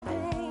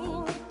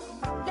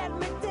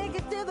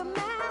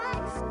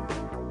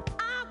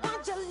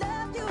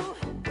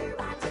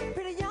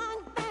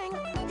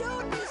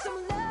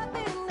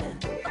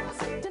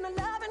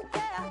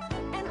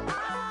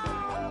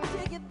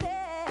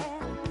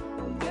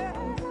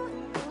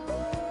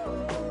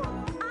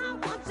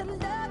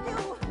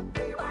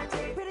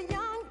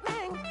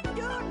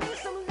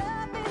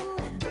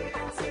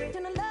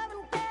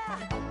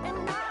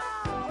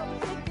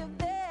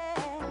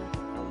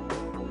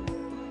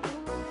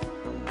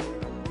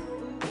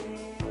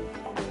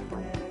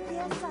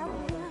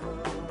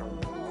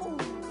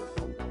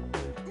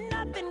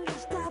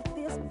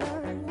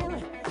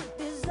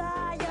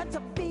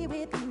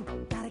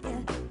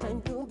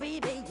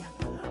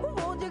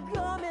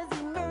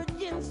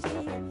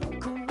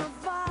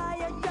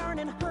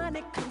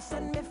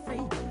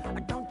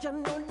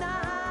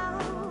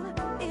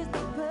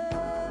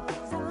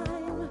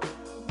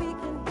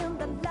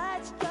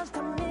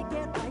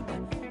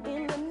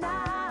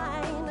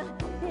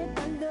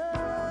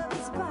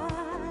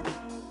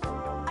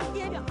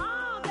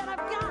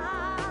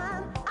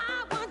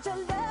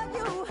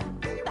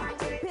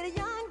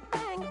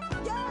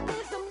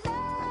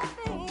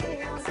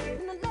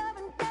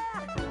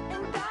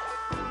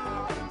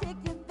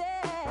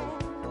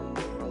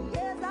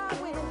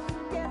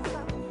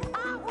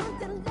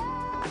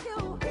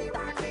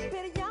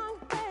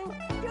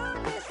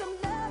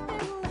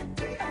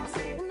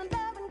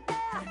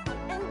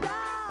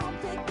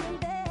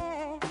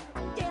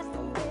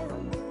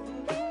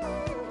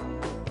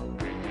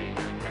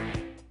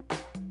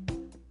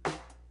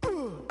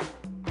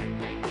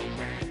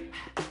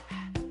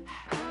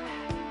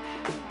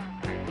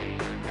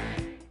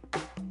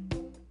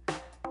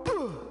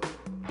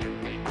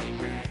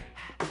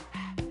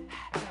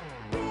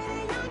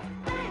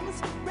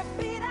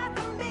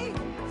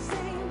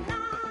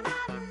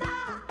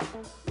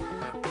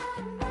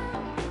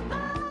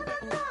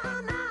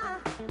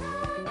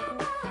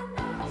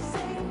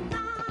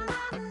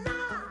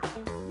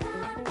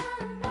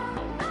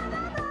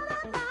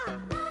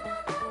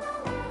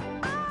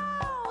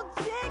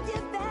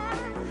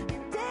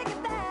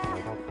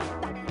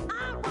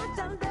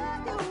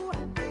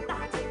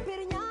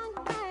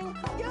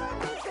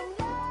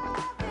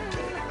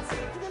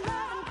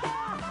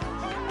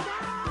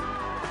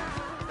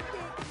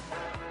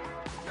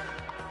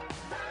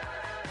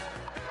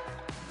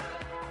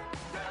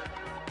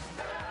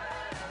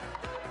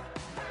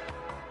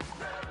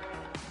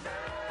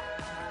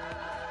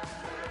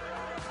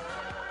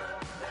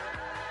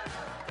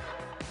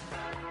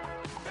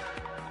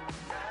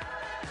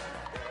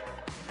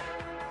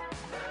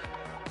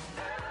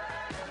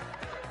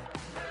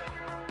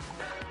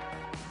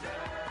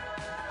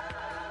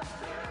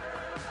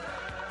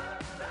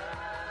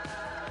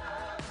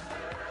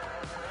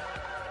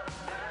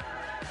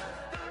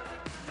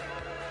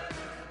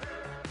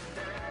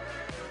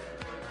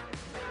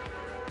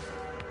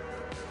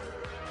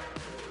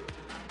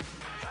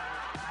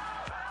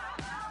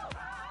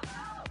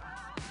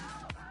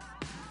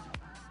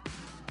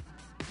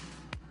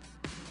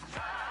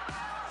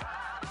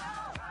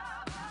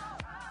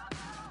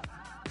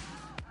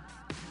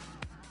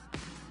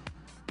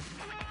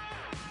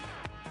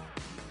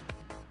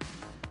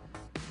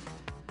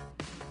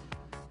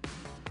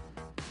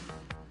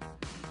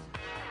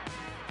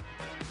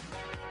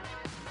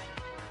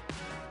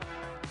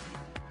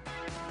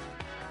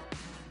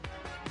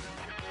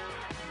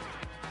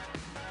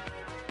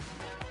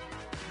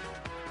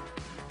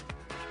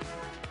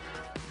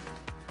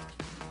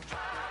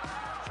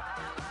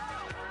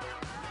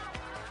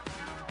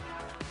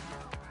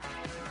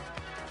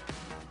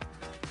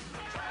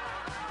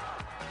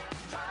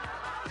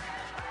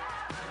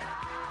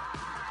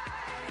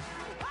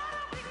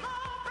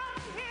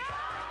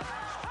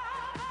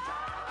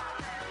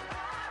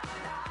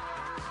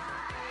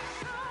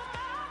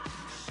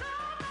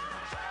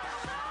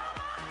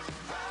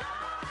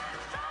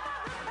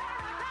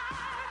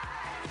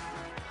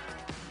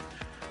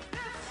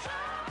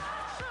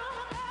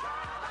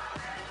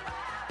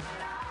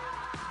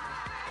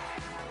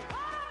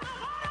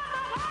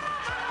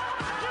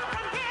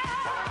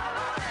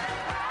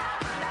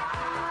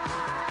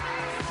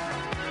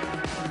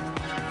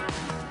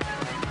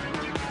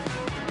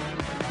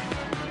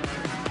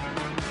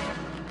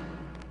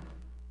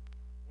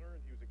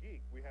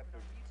We have to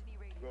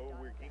go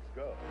where geeks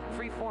go.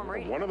 Freeform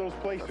radio. One of those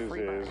places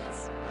is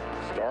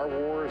Star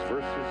Wars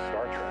versus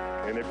Star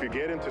Trek. And if you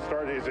get into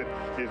Star, is it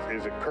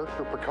Kirk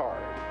or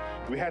Picard?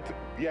 We had to,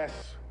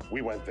 yes,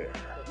 we went there.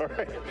 All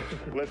right,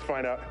 let's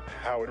find out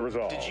how it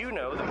resolved. Did you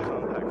know that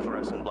compact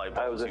fluorescent light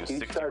bulbs use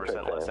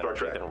 60% less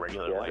energy than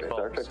regular light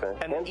bulbs?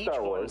 And that each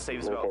one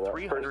saves about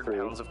 300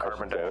 pounds of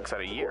carbon dioxide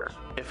a year.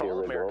 If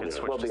all Americans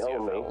switch to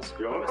CFLs,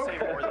 we would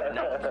save more than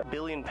 9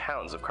 billion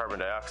pounds of carbon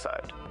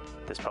dioxide.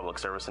 This public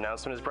service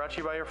announcement is brought to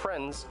you by your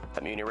friends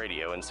at Mutiny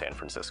Radio in San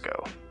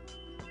Francisco.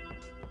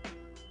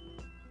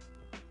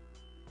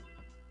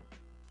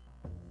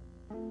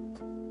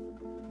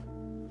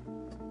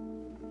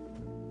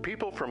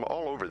 People from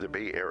all over the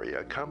Bay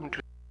Area come to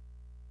the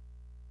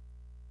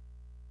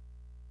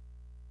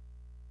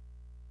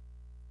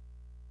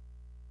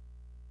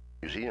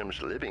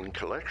museum's living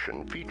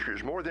collection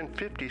features more than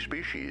 50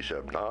 species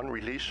of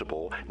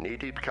non-releasable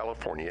native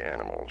California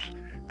animals.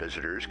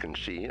 Visitors can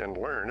see and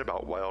learn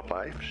about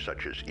wildlife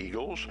such as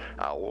eagles,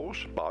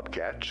 owls,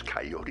 bobcats,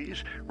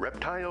 coyotes,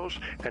 reptiles,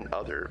 and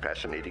other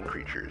fascinating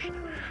creatures.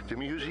 The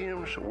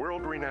museum's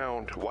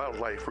world-renowned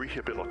Wildlife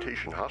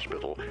Rehabilitation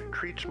Hospital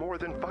treats more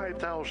than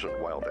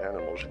 5,000 wild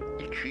animals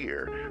each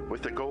year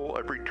with the goal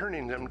of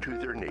returning them to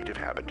their native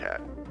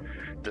habitat.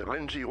 The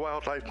Lindsay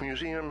Wildlife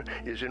Museum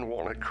is in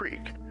Walnut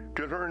Creek.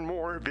 To learn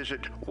more,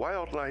 visit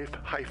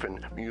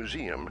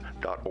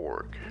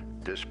wildlife-museum.org.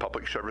 This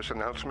public service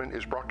announcement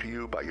is brought to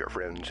you by your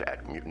friends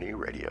at Mutiny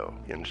Radio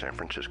in San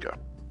Francisco.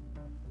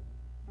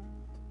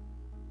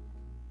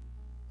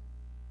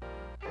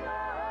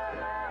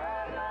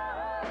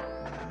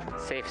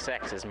 Safe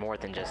sex is more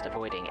than just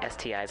avoiding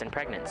STIs and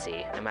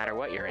pregnancy, no matter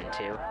what you're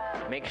into.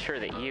 Make sure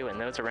that you and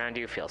those around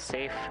you feel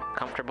safe,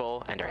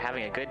 comfortable, and are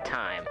having a good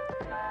time.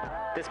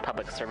 This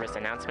public service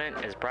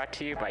announcement is brought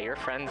to you by your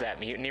friends at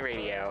Mutiny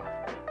Radio.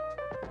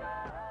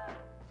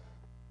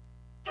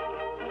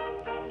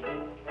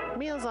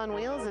 Meals on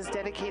Wheels is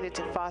dedicated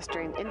to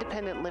fostering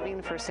independent living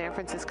for San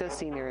Francisco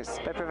seniors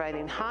by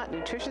providing hot,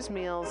 nutritious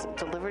meals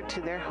delivered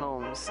to their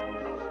homes.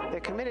 They're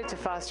committed to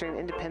fostering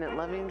independent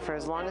living for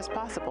as long as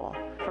possible.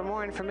 For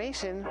more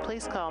information,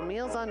 please call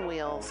Meals on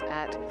Wheels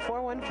at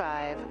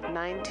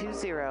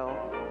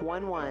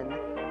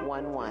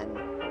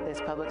 415-920-1111.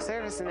 This public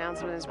service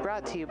announcement is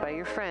brought to you by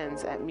your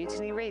friends at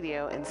Mutiny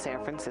Radio in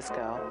San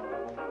Francisco.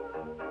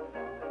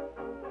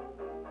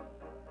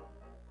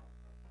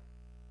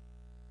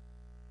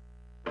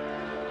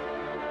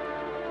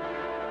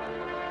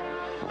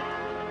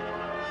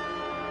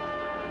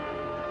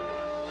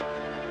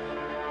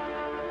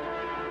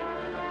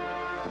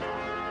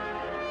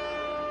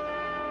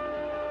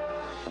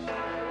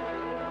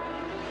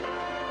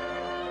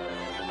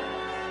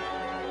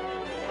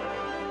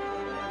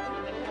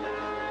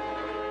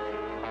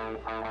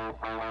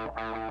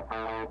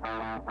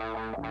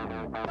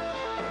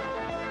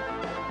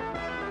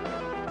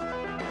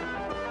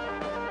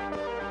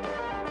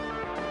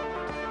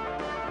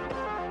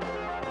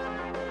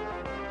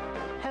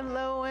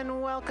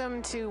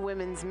 Welcome to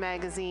Women's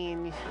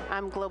Magazine.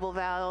 I'm Global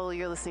Val.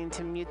 You're listening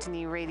to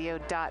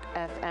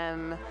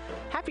MutinyRadio.fm.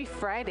 Happy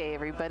Friday,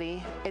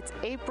 everybody. It's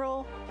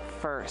April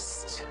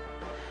 1st.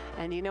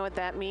 And you know what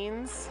that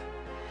means?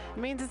 It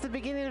means it's the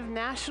beginning of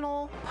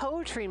National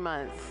Poetry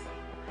Month.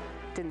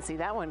 Didn't see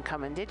that one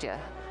coming, did you?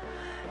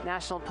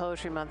 National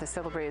Poetry Month is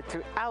celebrated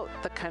throughout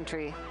the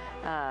country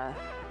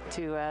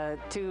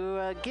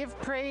to give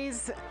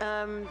praise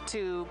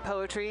to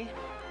poetry,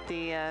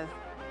 the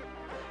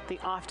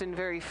often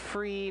very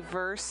free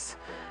verse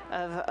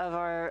of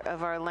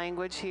our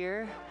language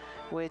here,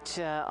 which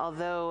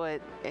although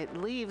it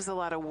leaves a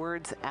lot of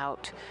words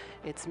out,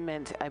 it's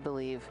meant, I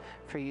believe,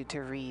 for you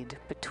to read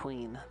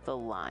between the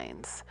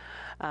lines.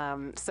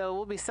 So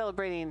we'll be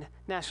celebrating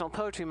National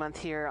Poetry Month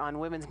here on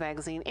Women's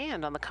Magazine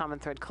and on the Common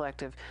Thread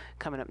Collective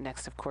coming up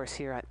next, of course,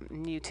 here at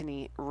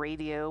Mutiny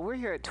Radio. We're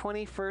here at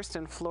 21st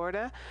and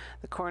Florida,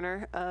 the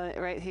corner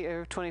right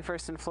here,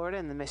 21st and Florida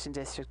in the Mission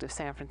District of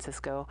San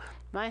Francisco,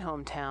 my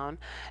hometown.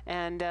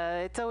 And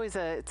it's always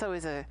a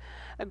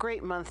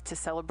great month to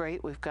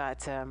celebrate. We've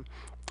got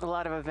a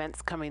lot of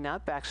events coming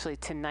up. Actually,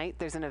 tonight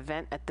there's an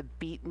event at the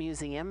Beat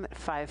Museum at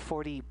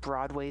 540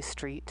 Broadway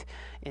Street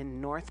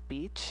in North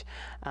Beach.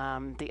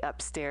 The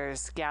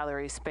upstairs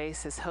gallery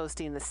space is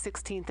hosting the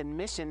 16th and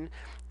Mission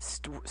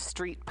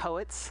Street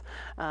Poets.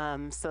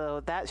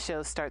 So that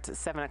show starts at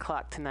 7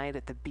 o'clock tonight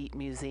at the Beat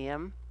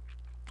Museum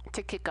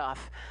to kick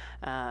off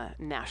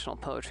National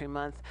Poetry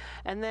Month.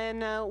 And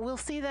then we'll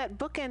see that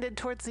bookended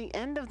towards the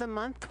end of the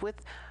month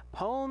with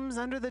Poems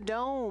Under the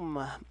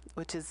Dome,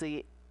 which is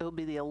it will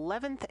be the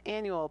 11th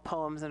annual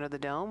Poems Under the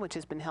Dome, which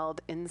has been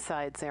held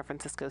inside San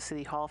Francisco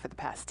City Hall for the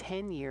past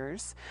 10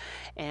 years.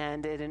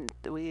 And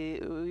we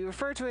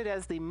refer to it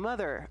as the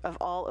mother of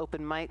all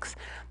open mics.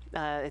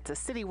 It's a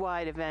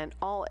citywide event,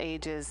 all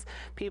ages.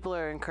 People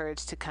are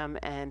encouraged to come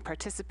and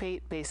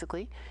participate,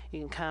 basically. You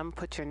can come,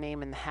 put your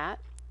name in the hat.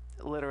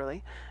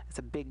 Literally, it's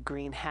a big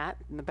green hat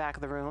in the back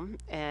of the room.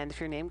 And if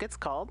your name gets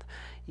called,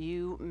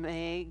 you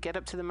may get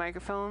up to the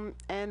microphone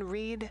and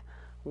read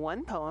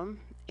one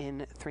poem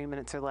in 3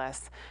 minutes or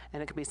less.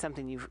 And it can be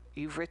something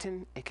you've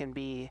written. It can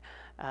be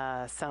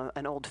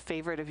an old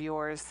favorite of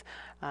yours.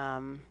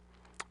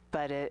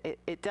 But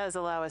it does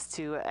allow us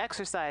to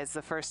exercise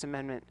the First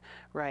Amendment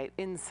right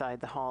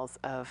inside the halls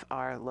of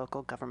our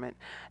local government.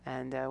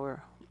 And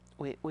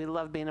we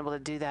love being able to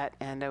do that.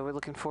 And we're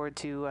looking forward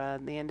to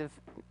the end of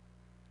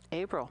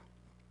April,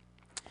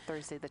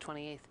 Thursday the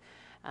 28th.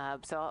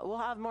 So we'll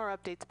have more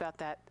updates about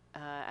that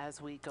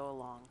as we go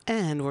along.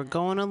 And we're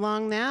going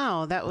along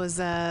now. That was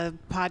a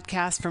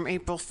podcast from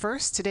April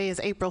 1st. Today is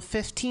April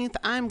 15th.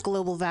 I'm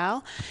Global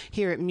Val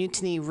here at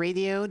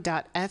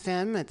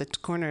MutinyRadio.fm at the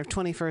corner of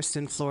 21st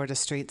and Florida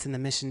Streets in the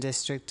Mission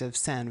District of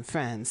San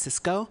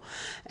Francisco.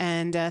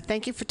 And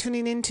thank you for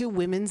tuning in to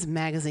Women's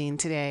Magazine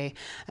today.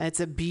 It's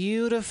a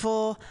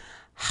beautiful,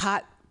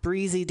 hot,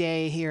 breezy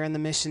day here in the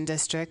Mission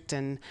District.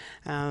 And,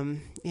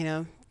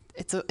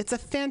 it's a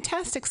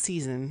fantastic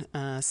season.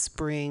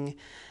 Spring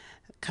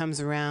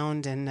comes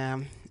around,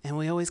 and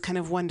we always kind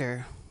of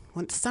wonder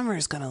what summer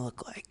is going to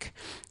look like.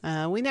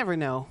 We never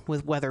know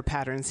with weather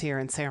patterns here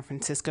in San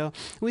Francisco.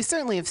 We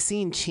certainly have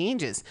seen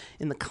changes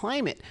in the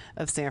climate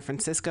of San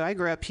Francisco. I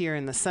grew up here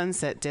in the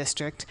Sunset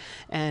District,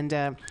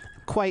 and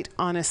quite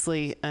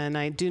honestly, and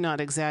I do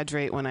not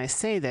exaggerate when I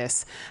say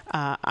this,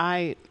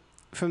 I,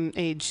 from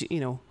age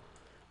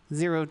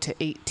 0 to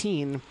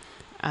 18,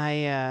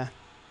 I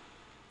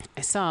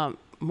saw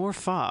more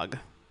fog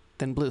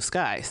than blue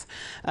skies.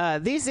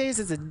 These days,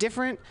 it's a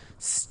different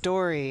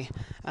story.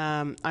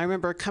 I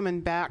remember coming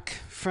back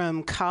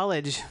from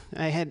college.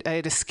 I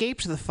had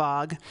escaped the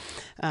fog,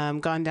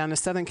 gone down to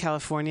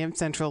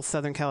central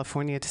Southern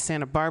California to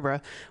Santa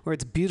Barbara, where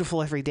it's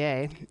beautiful every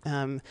day.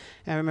 I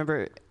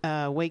remember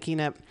waking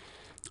up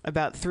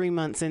about 3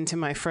 months into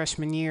my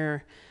freshman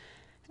year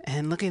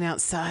and looking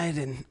outside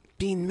and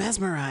being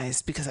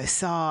mesmerized because I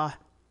saw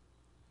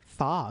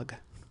fog.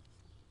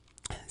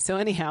 So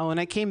anyhow, when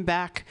I came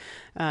back,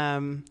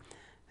 when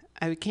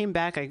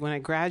I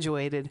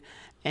graduated,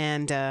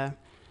 and it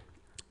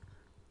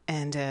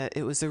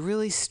was a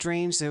really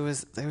strange. There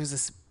was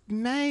this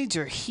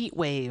major heat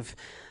wave,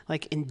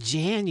 like in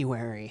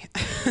January.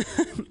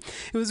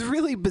 It was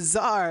really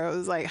bizarre. It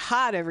was like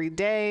hot every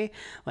day,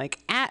 like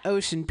at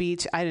Ocean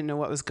Beach. I didn't know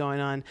what was going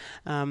on,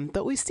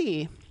 but we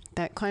see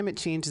that climate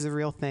change is a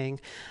real thing.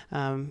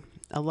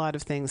 A lot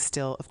of things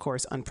still, of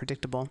course,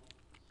 unpredictable.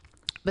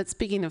 But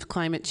speaking of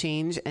climate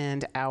change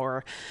and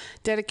our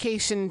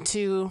dedication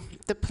to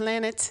the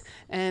planet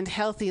and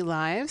healthy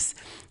lives,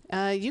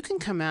 you can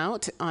come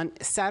out on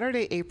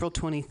Saturday, April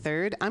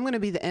 23rd. I'm going to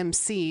be the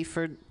MC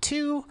for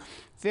 2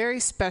 very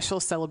special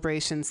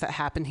celebrations that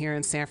happen here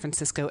in San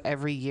Francisco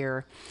every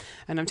year.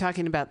 And I'm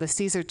talking about the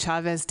Cesar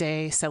Chavez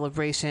Day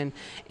celebration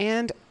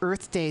and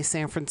Earth Day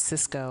San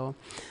Francisco.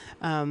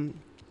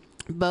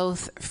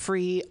 Both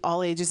free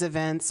all ages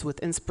events with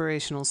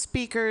inspirational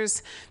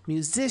speakers,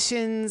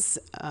 musicians,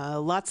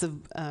 lots of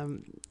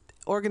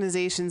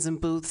organizations and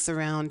booths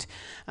around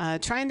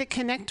trying to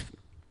connect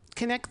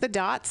the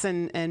dots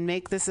and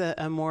make this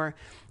a more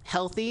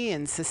healthy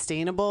and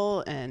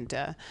sustainable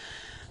and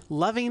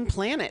loving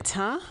planet,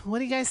 huh? What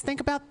do you guys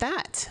think about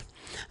that?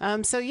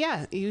 So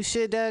yeah, you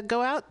should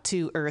go out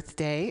to Earth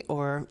Day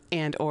or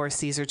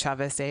Cesar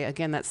Chavez Day.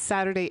 Again, that's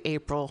Saturday,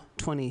 April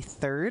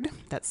 23rd.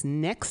 That's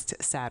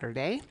next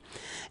Saturday.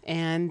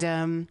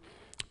 And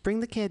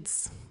bring the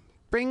kids.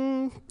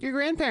 Bring your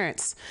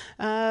grandparents.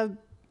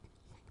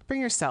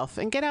 Bring yourself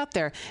and get out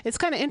there. It's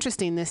kind of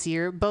interesting this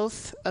year.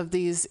 Both of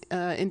these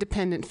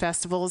independent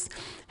festivals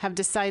have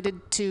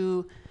decided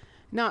to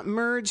not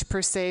merge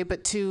per se,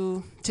 but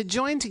to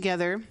join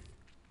together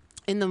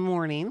in the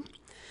morning.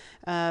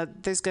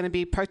 There's going to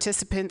be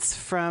participants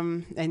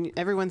from, and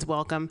everyone's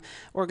welcome,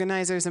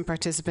 organizers and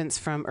participants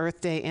from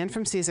Earth Day and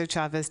from Cesar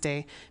Chavez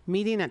Day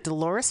meeting at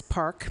Dolores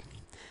Park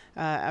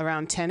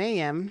around 10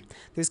 a.m.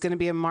 There's going to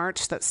be a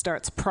march that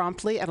starts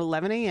promptly at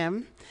 11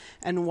 a.m.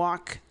 and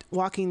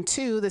walking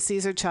to the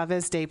Cesar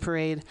Chavez Day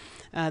Parade.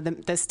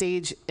 The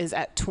stage is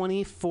at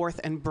 24th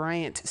and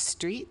Bryant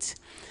Street.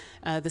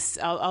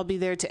 I'll be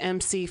there to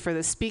MC for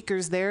the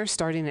speakers there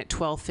starting at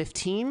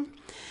 12:15.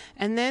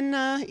 And then,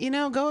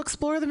 go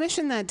explore the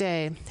Mission that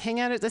day. Hang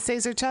out at the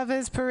Cesar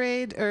Chavez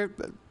Parade or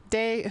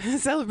Day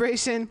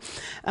celebration,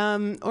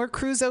 or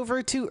cruise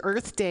over to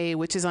Earth Day,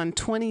 which is on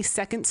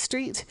 22nd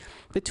Street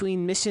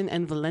between Mission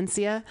and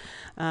Valencia.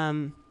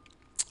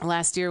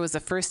 Last year was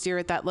the first year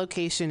at that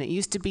location. It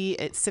used to be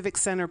at Civic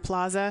Center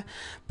Plaza,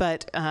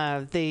 but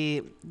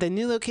the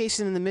new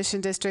location in the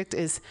Mission District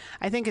is,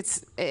 I think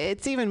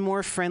it's even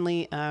more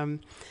friendly.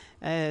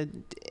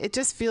 It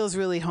just feels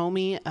really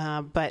homey,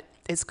 but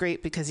it's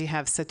great because you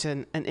have such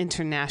an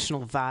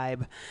international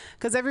vibe,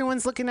 because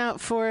everyone's looking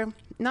out for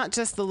not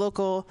just the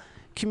local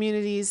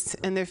communities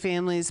and their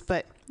families,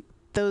 but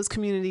those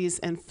communities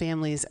and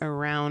families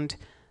around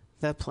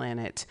the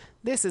planet.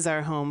 This is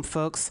our home,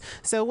 folks.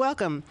 So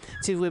welcome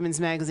to Women's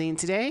Magazine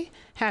today.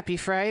 Happy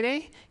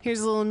Friday. Here's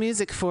a little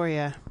music for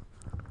you.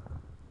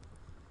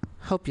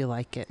 Hope you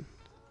like it.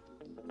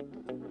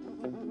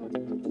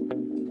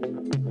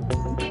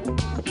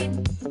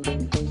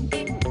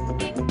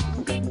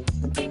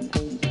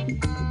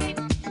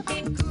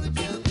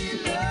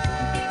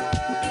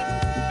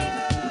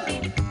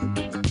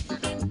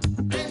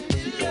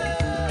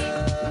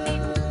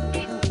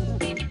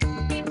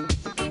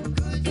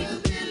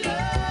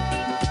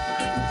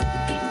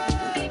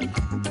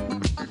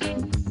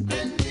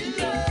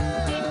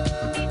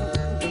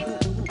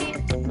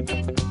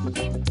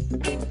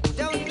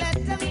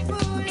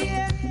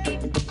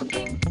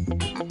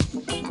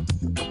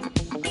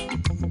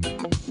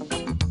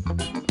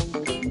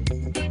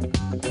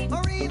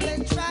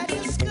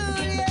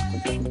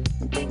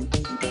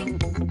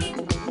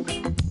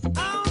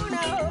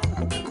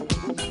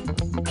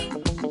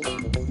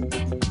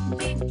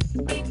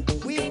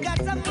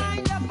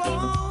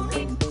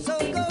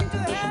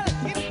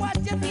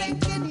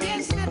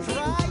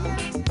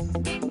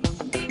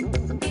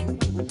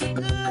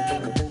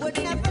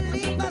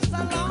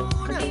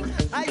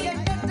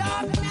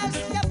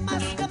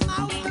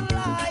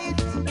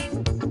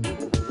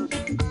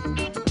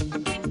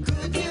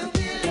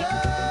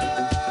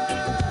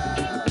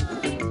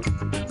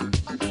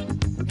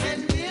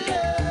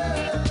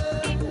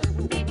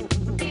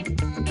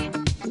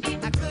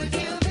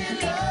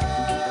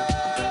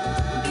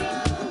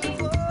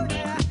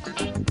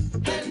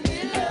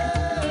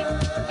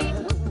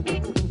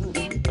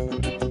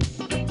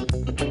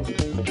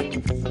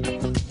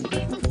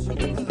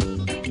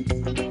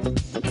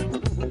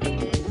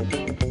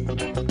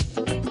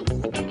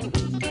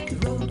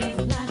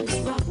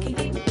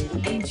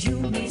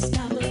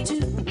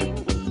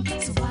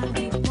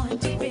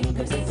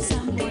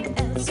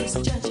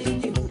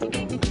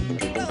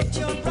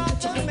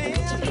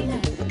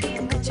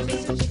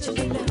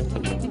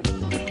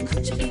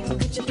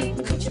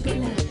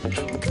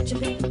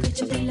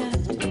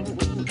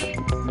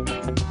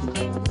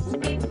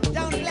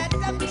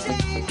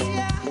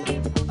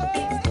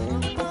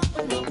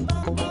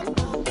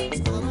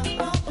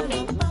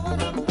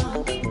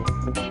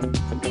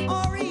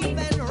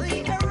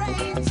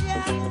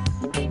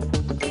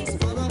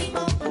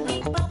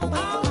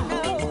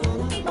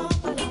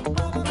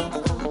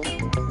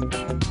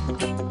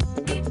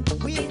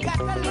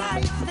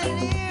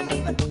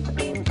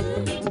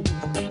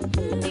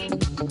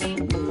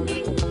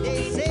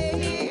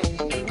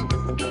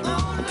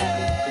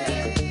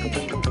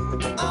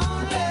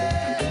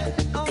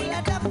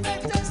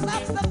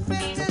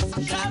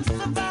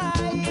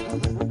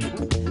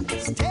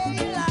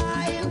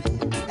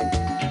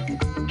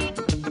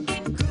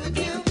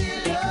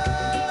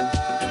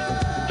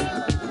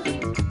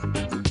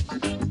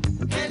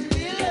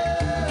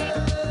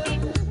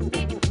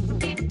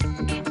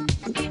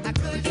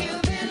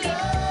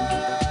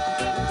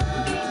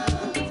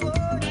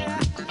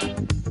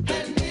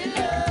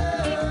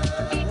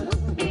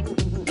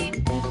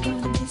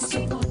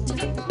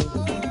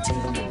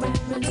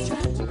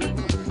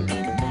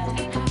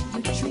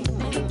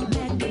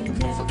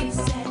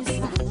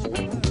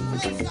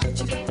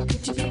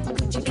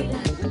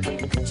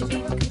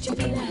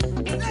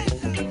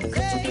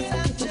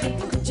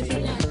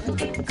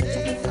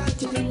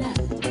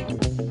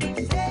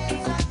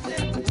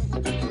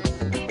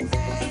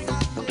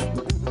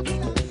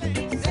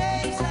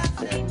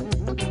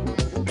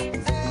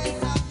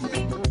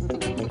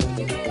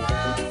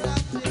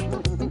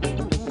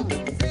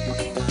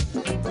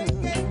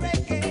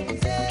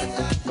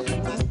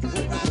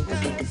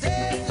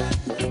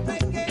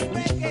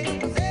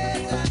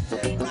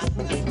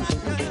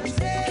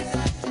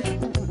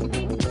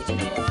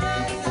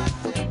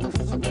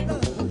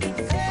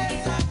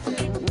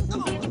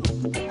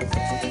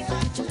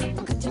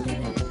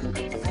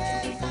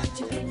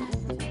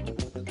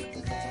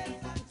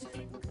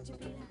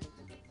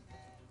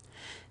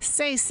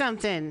 Say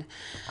something.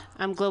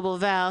 I'm Global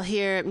Val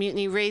here at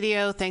Mutiny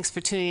Radio. Thanks for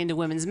tuning into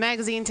Women's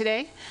Magazine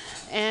today.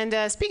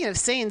 And speaking of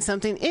saying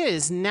something, it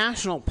is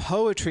National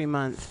Poetry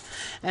Month.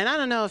 And I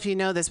don't know if you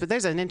know this, but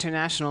there's an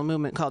international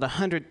movement called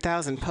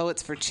 100,000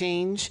 Poets for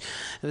Change.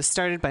 It was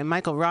started by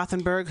Michael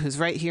Rothenberg, who's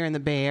right here in the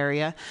Bay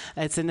Area.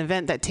 It's an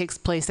event that takes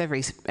place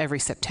every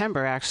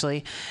September,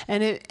 actually.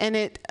 And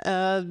it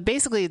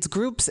basically it's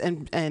groups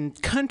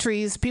and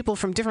countries, people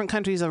from different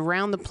countries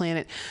around the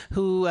planet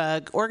who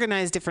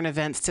organize different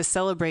events to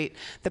celebrate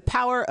the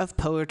power of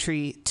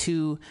poetry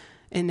to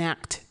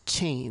enact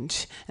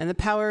change and the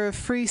power of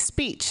free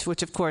speech,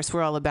 which of course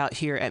we're all about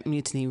here at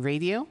Mutiny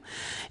Radio.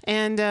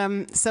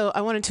 And so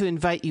I wanted to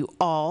invite you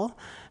all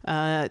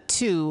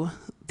to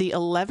the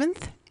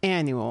 11th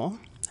annual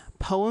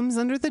Poems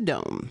Under the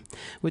Dome,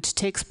 which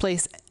takes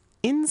place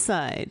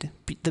inside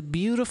the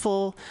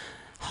beautiful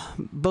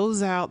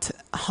Beaux-Arts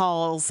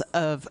halls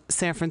of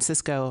San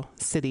Francisco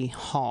City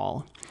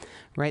Hall,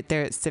 right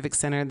there at Civic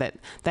Center,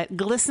 that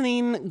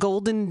glistening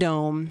golden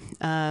dome.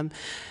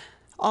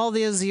 All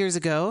those years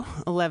ago,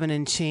 11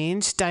 and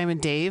change,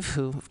 Diamond Dave,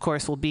 who of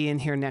course will be in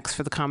here next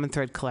for the Common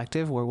Thread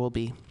Collective, where we'll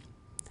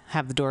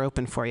have the door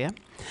open for you.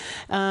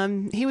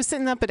 He was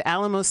sitting up at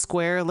Alamo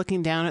Square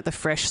looking down at the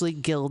freshly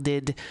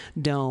gilded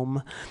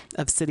dome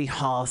of City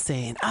Hall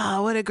saying,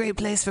 what a great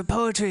place for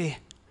poetry.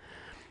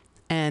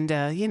 And,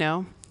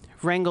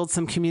 wrangled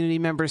some community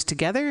members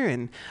together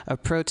and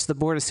approached the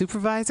Board of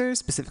Supervisors,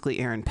 specifically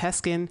Aaron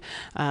Peskin,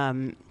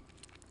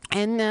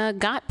 and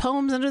got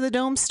Poems Under the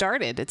Dome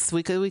started.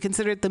 We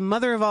consider it the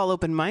mother of all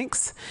open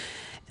mics.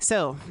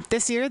 So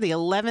this year, the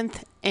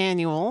 11th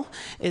annual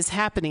is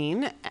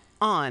happening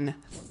on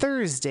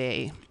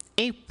Thursday,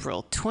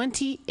 April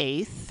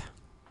 28th.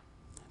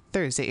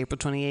 At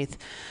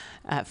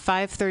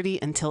 5:30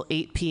 until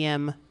 8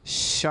 p.m.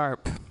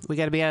 sharp. We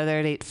got to be out of there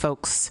at 8,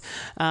 folks.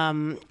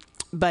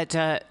 But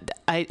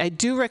I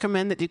do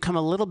recommend that you come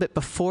a little bit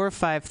before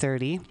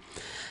 5:30,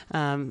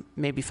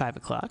 maybe 5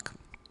 o'clock.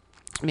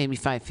 Maybe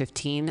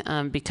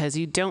 5:15, because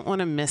you don't want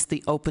to miss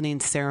the opening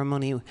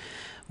ceremony,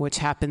 which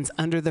happens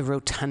under the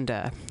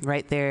rotunda,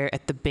 right there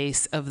at the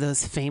base of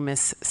those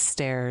famous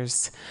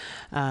stairs,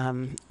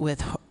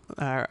 with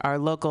our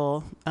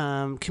local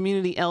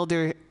community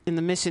elder in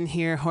the mission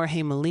here,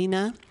 Jorge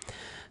Molina,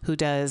 who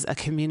does a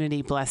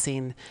community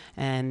blessing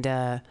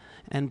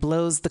and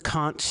blows the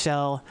conch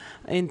shell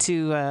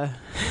into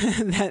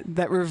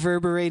that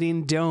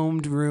reverberating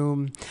domed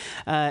room.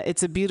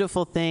 It's a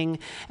beautiful thing.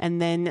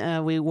 And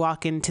then we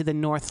walk into the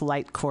North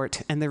Light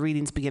Court, and the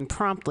readings begin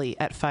promptly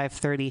at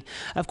 5:30.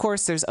 Of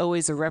course, there's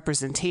always a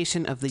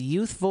representation of the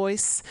youth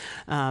voice.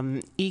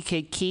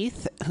 E.K.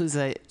 Keith, who's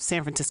a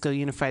San Francisco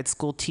Unified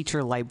School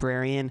teacher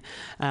librarian,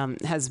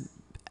 has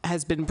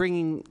been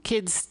bringing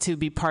kids to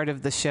be part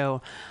of the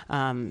show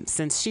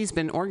since she's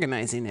been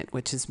organizing it,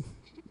 which is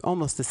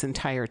almost this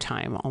entire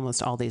time,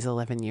 almost all these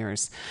 11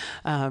 years.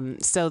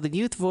 So the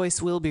youth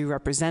voice will be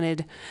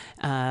represented.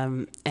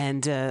 And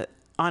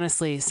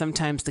honestly,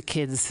 sometimes the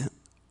kids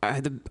are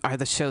the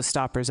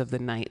showstoppers of the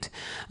night.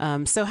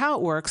 So how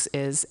it works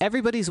is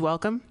everybody's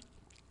welcome.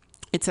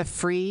 It's a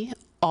free,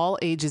 all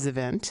ages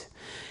event.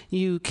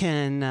 You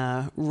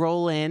can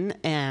roll in,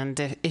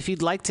 and if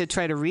you'd like to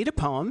try to read a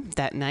poem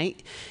that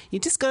night, you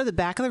just go to the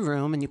back of the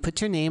room and you put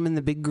your name in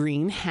the big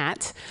green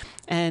hat,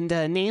 and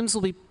names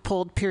will be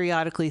pulled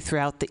periodically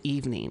throughout the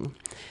evening.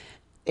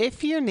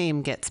 If your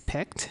name gets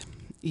picked,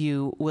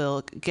 you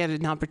will get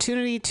an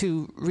opportunity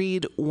to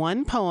read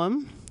one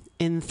poem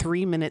in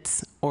 3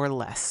 minutes or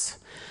less.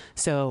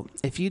 So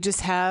if you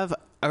just have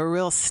a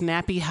real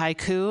snappy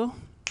haiku,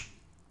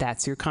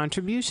 that's your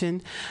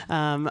contribution.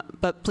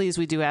 But please,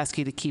 we do ask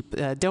you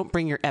to don't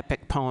bring your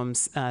epic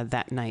poems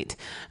that night.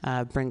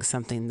 Bring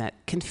something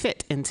that can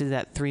fit into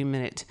that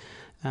 3-minute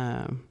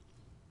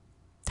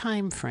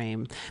time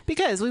frame,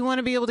 because we want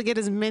to be able to get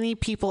as many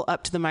people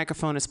up to the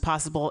microphone as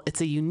possible.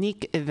 It's a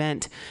unique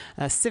event,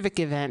 a civic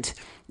event,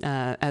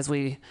 as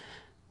we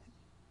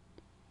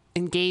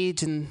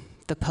engage in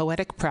the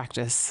poetic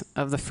practice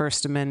of the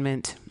First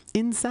Amendment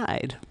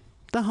inside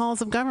the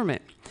halls of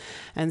government.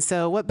 And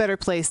so what better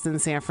place than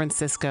San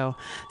Francisco?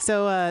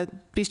 So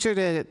be sure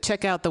to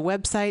check out the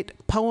website,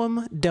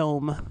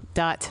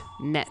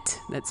 poemdome.net.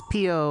 That's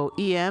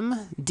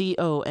POEMDOME,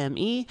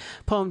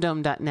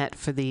 poemdome.net,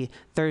 for the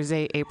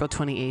Thursday, April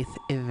 28th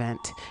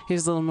event.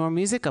 Here's a little more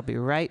music. I'll be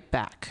right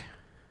back.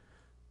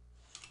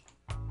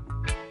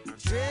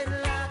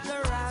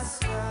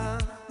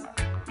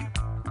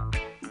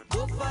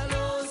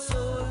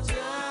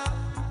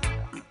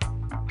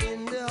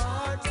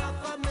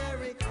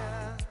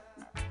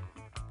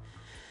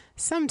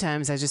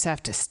 Sometimes I just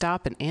have to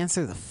stop and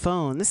answer the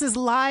phone. This is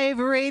live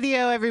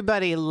radio,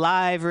 everybody.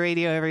 Live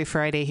radio every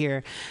Friday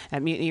here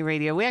at Mutiny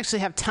Radio. We actually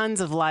have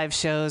tons of live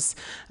shows.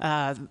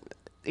 The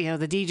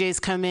DJs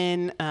come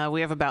in.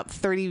 We have about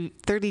 30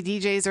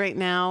 DJs right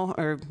now,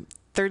 or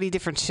 30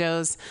 different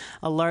shows,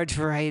 a large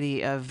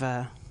variety of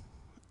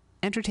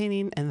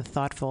entertaining and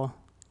thoughtful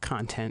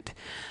content.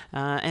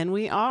 And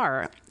we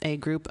are a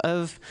group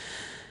of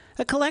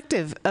a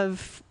collective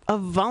of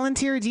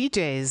volunteer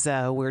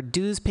DJs. We're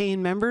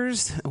dues-paying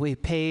members. We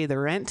pay the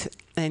rent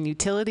and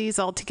utilities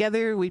all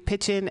together. We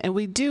pitch in, and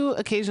we do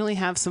occasionally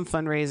have some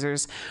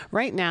fundraisers.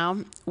 Right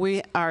now,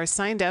 we are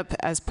signed up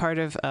as part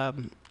of.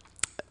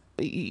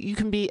 You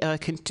can be a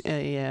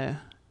contributor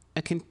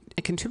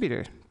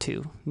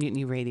to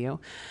Mutiny Radio,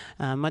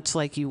 much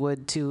like you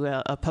would to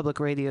a public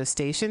radio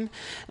station.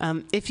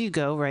 If you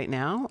go right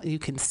now, you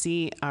can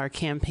see our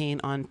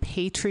campaign on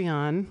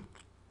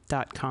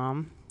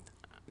Patreon.com.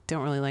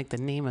 Don't really like the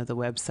name of the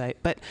website,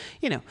 but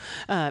Patreon,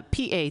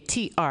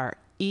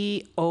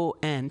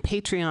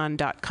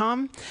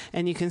 patreon.com,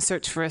 and you can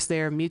search for us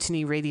there,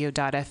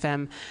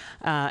 mutinyradio.fm.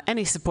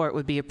 Any support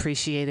would be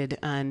appreciated,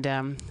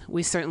 and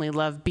we certainly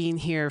love being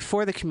here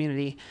for the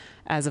community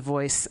as a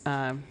voice,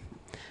 as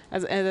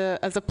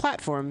a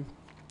platform,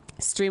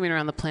 streaming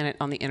around the planet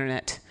on the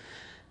internet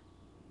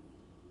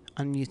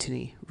on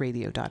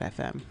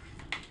mutinyradio.fm.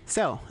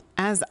 So,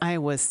 as I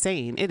was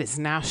saying, it is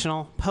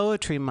National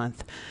Poetry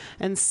Month,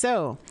 and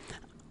so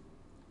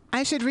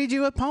I should read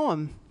you a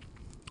poem.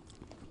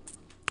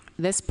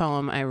 This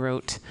poem I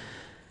wrote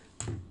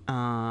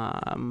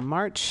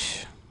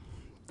March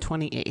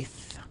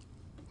 28th,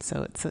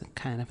 so it's a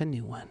kind of a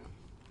new one.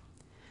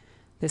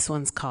 This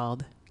one's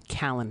called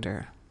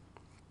Calendar.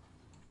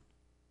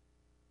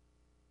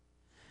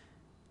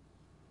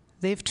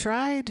 They've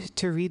tried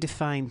to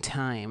redefine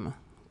time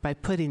by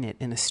putting it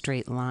in a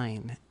straight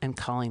line and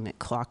calling it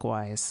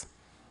clockwise.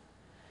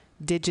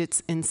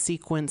 Digits in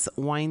sequence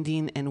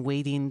winding and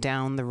waiting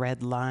down the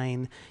red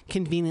line,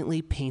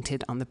 conveniently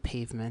painted on the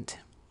pavement.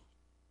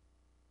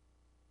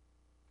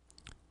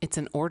 It's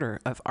an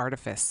order of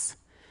artifice,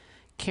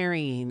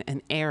 carrying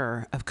an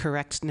air of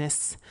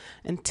correctness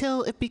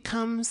until it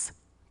becomes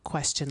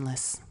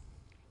questionless.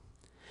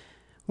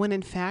 When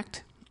in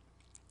fact,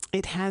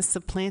 it has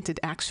supplanted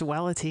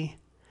actuality.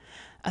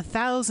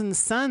 1,000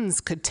 suns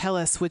could tell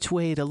us which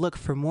way to look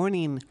for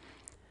morning,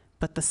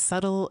 but the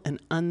subtle and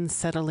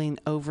unsettling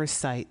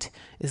oversight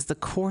is the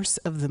course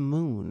of the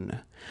moon,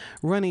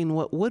 running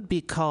what would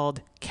be called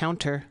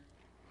counter.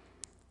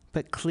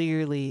 But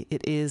clearly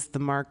it is the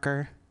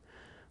marker,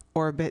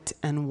 orbit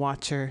and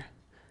watcher,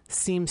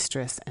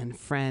 seamstress and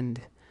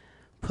friend,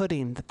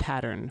 putting the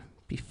pattern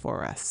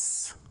before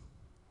us.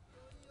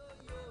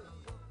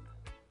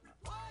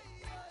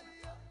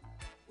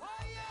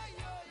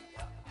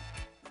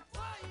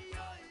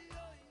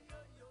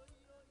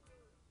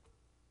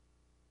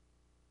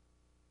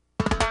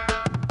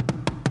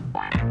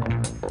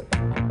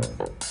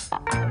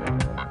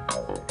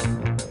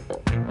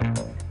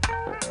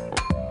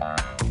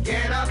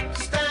 Get up,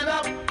 stand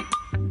up.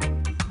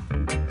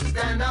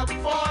 Stand up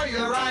for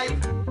your right.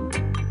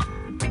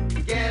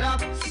 Get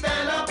up,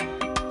 stand up.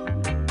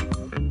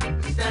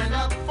 Stand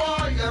up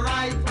for your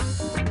right.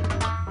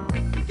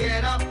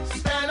 Get up,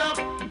 stand up.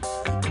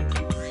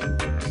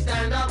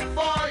 Stand up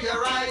for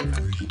your right.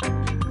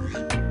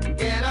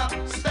 Get up,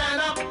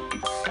 stand up.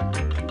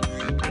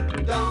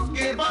 Don't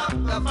give up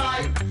the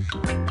fight.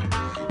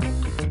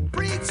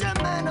 Preacher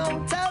man,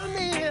 don't tell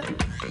me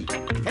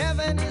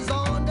heaven is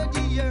under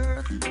the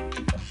earth.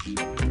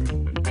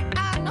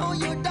 I know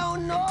you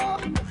don't know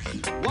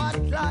what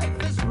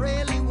life is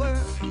really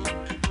worth.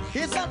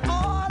 It's not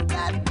all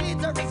that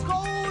glitter is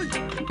gold.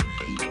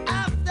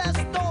 After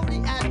story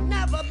had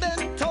never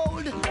been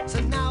told, so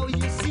now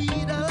you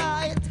see the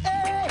light.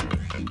 Hey,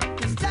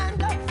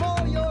 stand up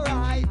for your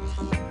right.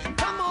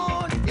 Come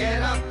on,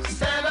 get up,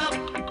 stand up.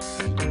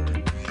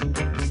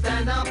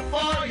 Stand up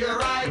for your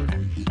right.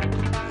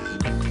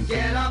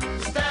 Get up,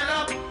 stand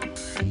up.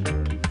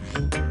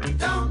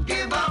 Don't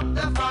give up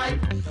the fight.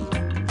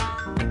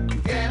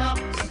 Get up,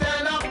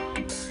 stand up.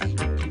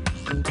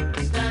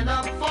 Stand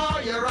up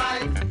for your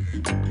right.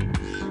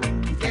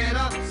 Get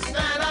up,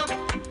 stand up.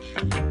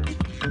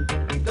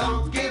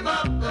 Don't give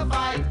up the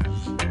fight.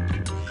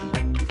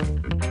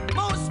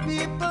 Most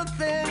people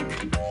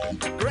think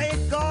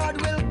great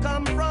God will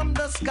come from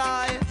the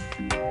sky,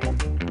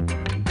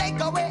 take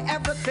away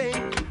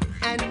everything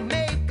and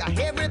make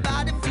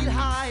everybody feel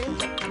high.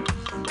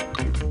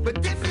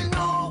 But if you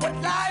know what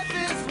life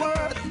is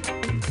worth,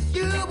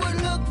 you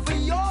would look for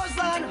yours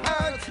on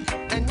earth.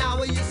 And now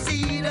when you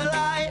see the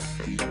light,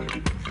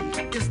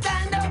 you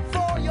stand up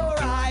for your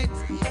rights.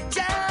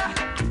 Ja,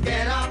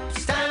 get up,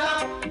 stand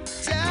up.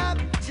 Ja,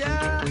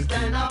 ja,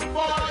 stand up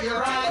for your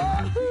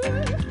rights.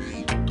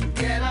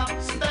 Get up,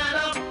 stand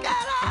up.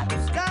 Get up,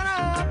 stand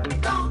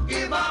up. Don't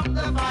give up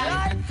the fight.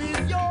 Life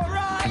is your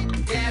right.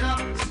 Get up,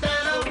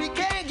 stand up. We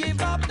can't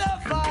give up the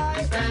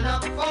fight. Stand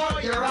up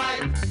for your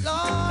right.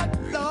 Lord,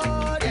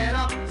 Lord. Get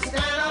up,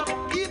 stand up.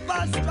 Keep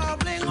us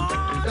traveling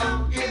on.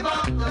 Don't give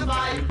up the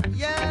fight.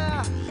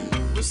 Yeah.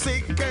 We're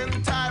sick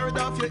and tired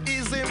of your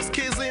ism,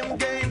 schism,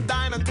 game,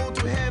 dine and go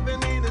to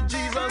heaven in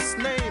Jesus'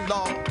 name,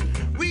 Lord.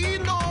 We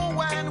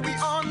know and we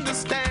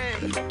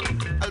understand.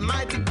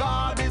 Almighty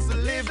God is a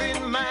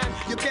living man.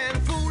 You can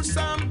fool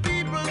some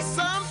people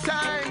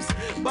sometimes,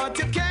 but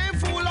you can't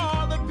fool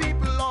all the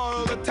people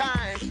all the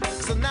time.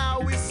 So now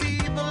we see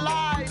the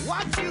light.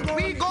 What you gonna?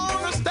 We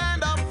gonna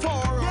stand up for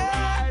our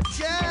rights.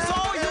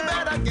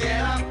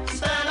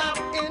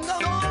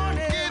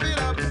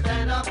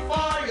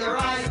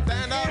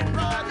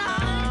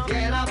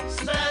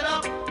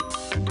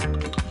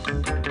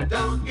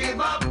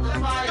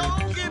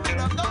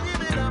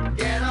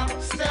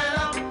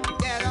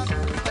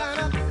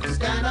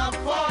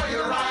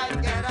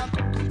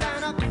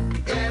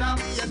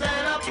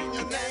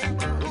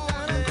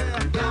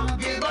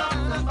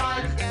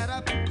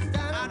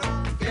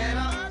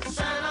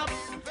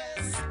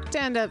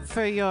 Stand up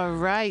for your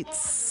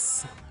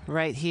rights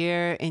right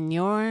here in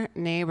your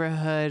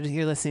neighborhood.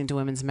 You're listening to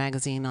Women's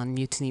Magazine on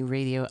Mutiny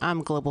Radio.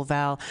 I'm Global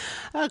Val.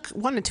 I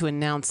wanted to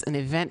announce an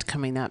event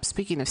coming up.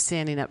 Speaking of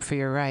standing up for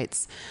your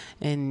rights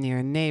in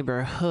your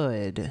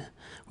neighborhood,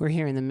 we're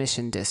here in the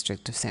Mission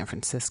District of San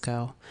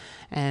Francisco,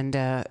 and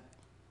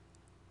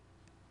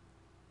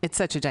it's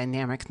such a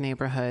dynamic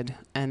neighborhood,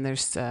 and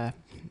there's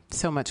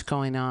so much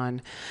going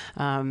on.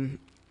 I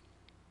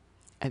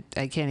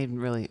can't even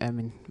really. I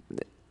mean,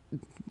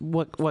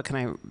 what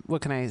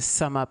can I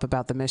sum up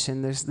about the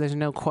Mission? There's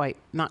not quite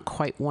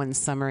one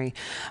summary,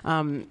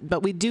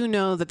 but we do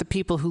know that the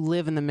people who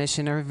live in the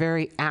Mission are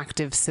very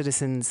active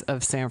citizens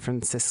of San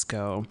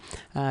Francisco.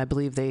 I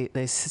believe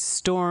they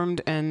stormed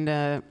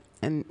and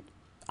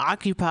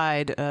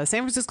occupied San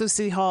Francisco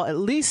City Hall at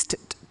least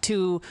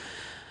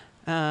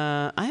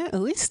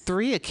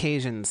 3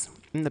 occasions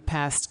in the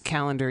past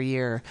calendar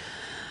year,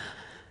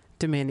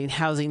 demanding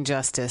housing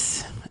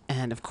justice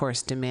and, of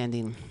course,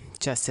 demanding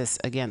justice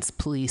against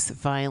police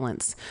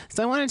violence.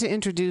 So I wanted to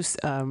introduce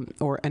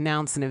or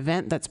announce an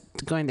event that's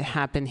going to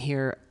happen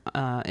here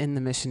in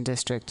the Mission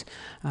District.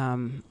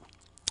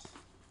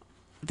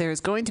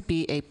 There's going to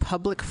be a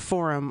public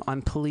forum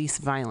on police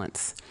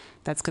violence.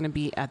 That's going to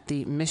be at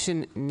the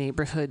Mission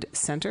Neighborhood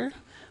Center,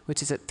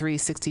 which is at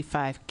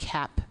 365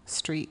 Cap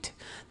Street.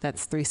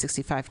 That's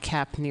 365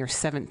 Cap near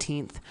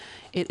 17th.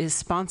 It is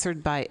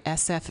sponsored by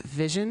SF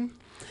Vision.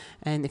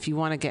 And if you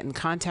want to get in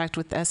contact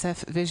with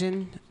SF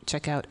Vision,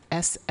 check out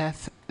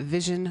SF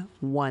Vision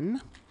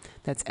 1.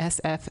 That's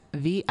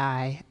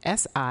SFVISION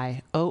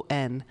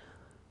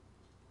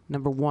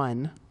number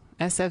 1.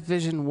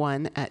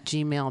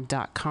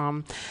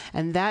 sfvision1@gmail.com.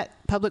 And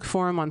that public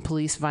forum on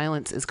police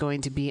violence is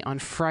going to be on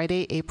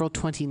Friday, April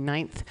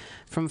 29th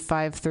from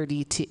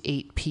 5:30 to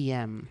 8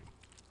 p.m.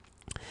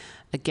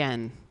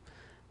 Again,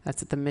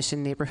 that's at the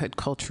Mission Neighborhood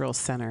Cultural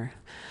Center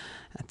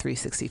at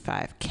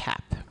 365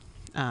 Cap.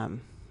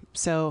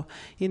 So,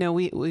 you know,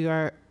 we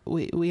are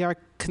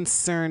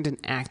concerned and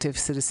active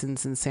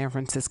citizens in San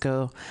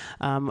Francisco.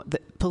 The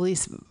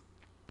police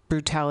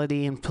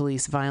brutality and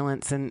police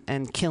violence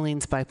and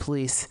killings by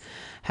police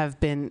have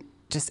been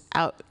just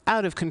out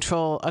of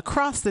control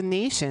across the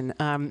nation,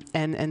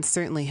 and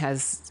certainly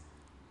has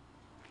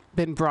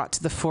been brought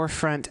to the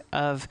forefront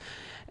of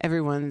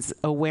everyone's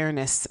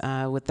awareness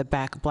with the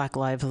Black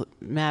Lives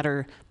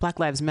Matter,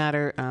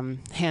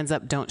 Hands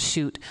Up, Don't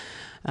Shoot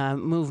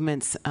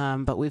movements.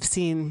 But we've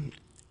seen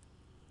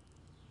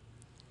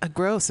a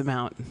gross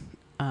amount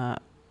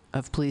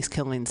of police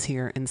killings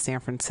here in San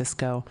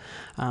Francisco.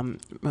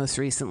 Most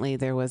recently,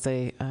 there was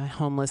a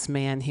homeless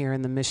man here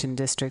in the Mission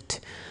District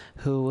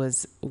who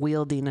was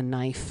wielding a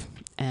knife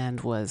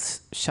and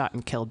was shot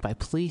and killed by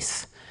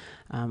police.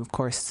 Of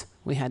course,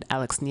 we had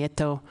Alex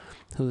Nieto,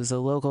 who's a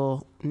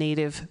local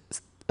native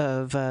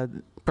of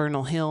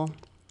Bernal Hill,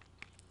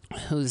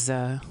 who is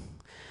a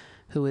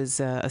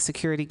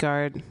security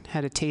guard,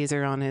 had a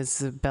taser on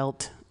his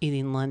belt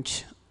eating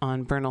lunch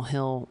on Bernal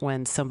Hill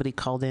when somebody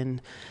called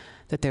in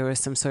that there was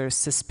some sort of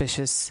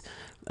suspicious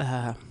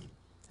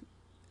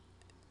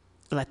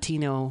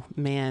Latino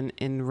man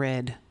in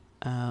red,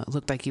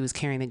 looked like he was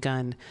carrying a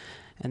gun,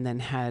 and then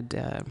had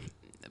a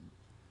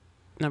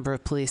number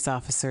of police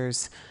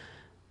officers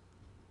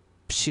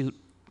shoot.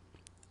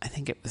 I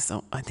think it was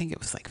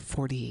like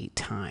 48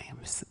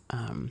 times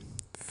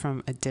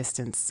from a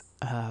distance,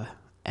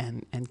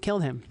 and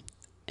killed him.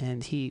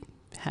 And he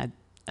had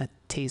a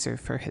taser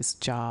for his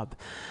job.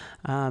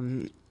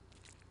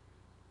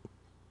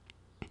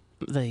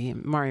 The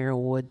Mario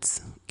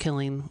Woods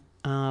killing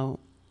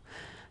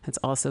has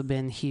also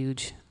been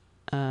huge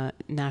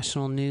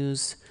national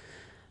news.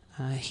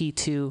 He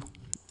too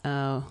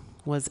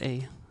was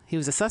a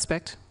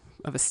suspect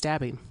of a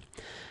stabbing,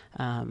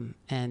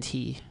 and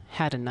he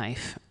had a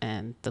knife,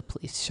 and the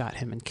police shot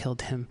him and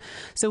killed him.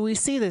 So we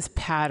see this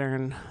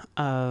pattern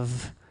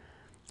of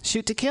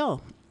shoot to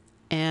kill,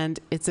 and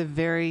it's a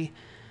very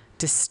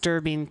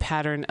disturbing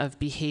pattern of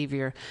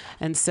behavior.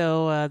 And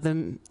so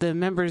the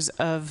members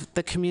of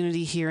the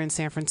community here in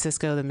San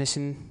Francisco, the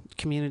Mission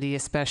community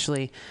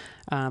especially,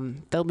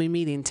 they'll be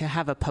meeting to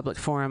have a public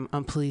forum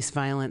on police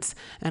violence.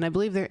 And I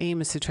believe their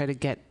aim is to try to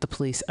get the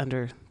police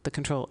under the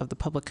control of the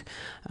public,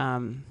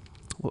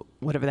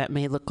 whatever that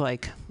may look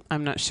like.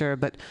 I'm not sure,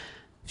 but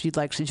if you'd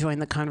like to join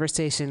the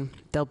conversation,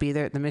 they'll be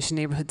there at the Mission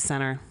Neighborhood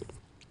Center,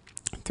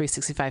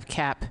 365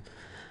 Cap,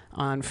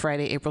 on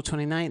Friday, April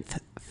 29th,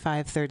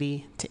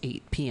 5:30 to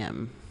 8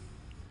 p.m.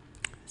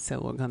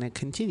 So we're going to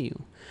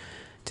continue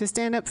to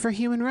stand up for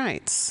human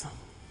rights.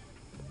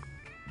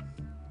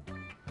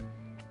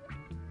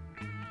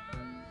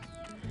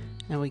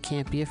 And we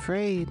can't be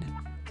afraid.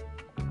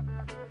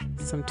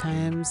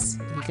 Sometimes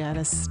you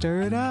gotta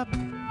stir it up.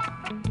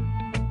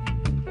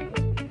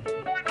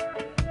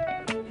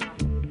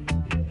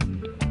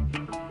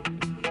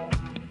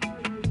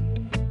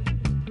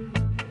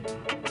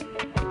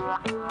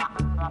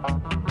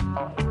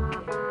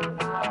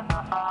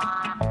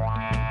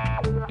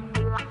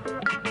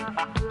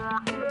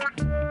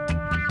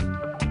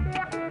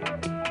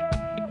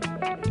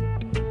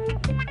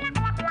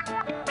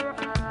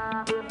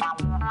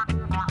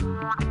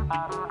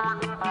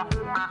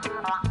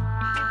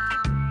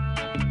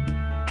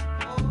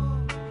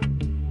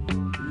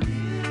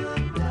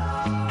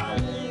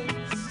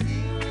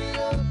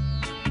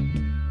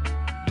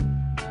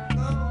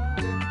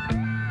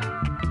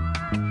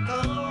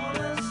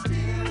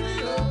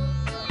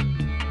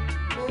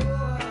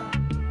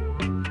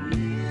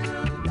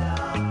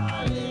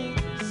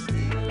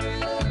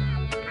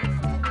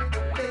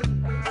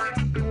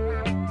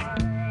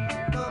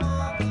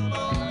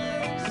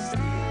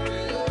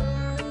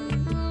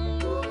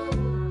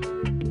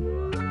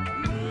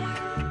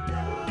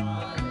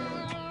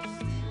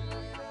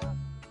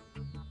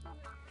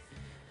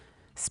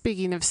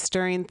 Speaking of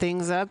stirring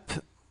things up,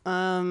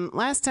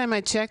 last time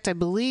I checked, I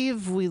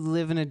believe we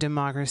live in a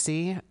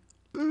democracy.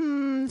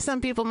 Some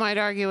people might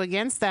argue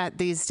against that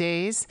these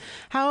days.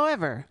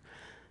 However,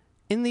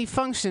 in the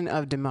function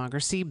of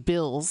democracy,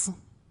 bills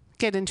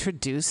get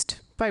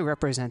introduced by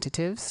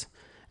representatives.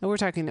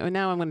 And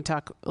now I'm going to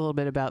talk a little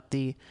bit about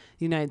the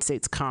United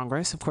States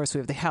Congress. Of course, we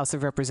have the House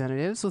of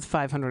Representatives with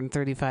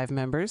 535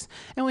 members,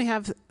 and we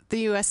have the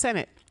U.S.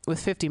 Senate with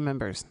 50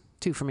 members,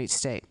 2 from each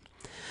state.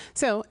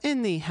 So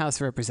in the House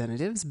of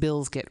Representatives,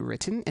 bills get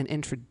written and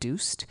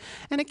introduced,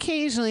 and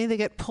occasionally they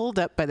get pulled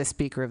up by the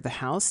Speaker of the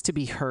House to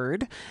be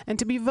heard and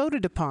to be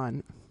voted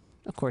upon.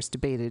 Of course,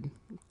 debated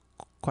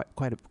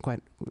quite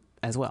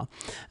as well.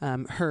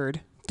 Heard,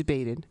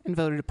 debated, and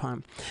voted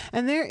upon.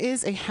 And there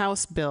is a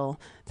House bill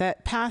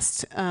that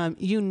passed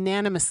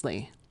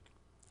unanimously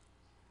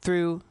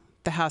through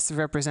the House of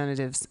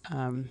Representatives.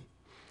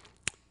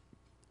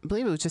 I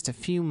believe it was just a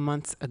few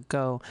months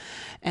ago.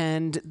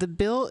 And the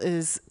bill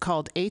is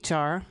called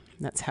HR,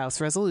 that's House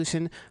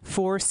Resolution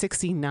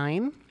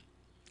 469,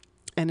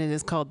 and it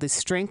is called the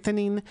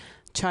Strengthening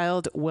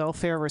Child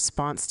Welfare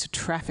Response to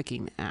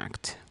Trafficking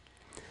Act.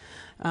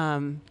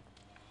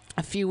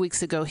 A few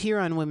weeks ago here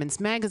on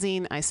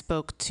WomensMagazine, I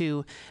spoke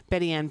to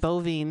Betty Ann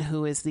Bovine,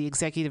 who is the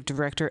executive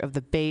director of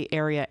the Bay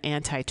Area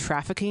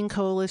Anti-Trafficking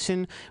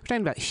Coalition. We're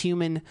talking about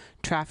human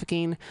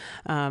trafficking.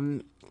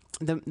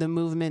 The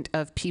movement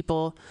of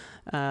people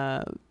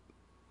as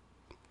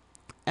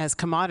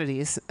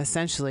commodities,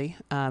 essentially,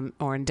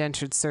 or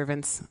indentured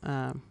servants,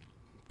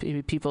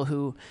 people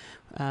who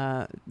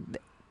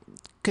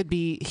could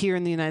be here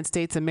in the United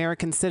States,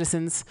 American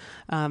citizens,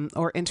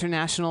 or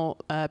international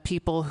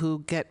people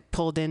who get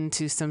pulled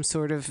into some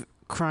sort of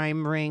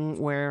crime ring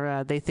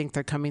where they think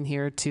they're coming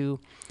here to,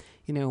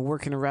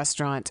 work in a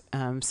restaurant.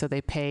 So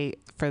they pay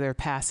for their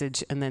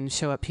passage and then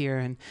show up here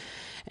and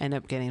end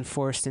up getting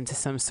forced into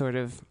some sort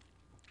of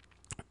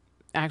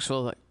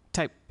actual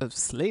type of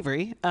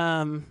slavery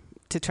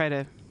to try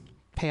to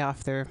pay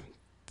off their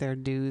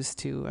dues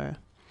to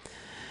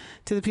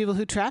the people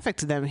who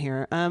trafficked them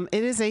here.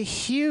 It is a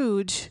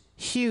huge,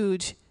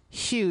 huge,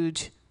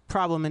 huge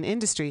problem in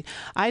industry.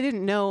 I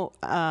didn't know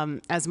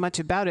as much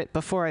about it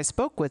before I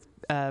spoke with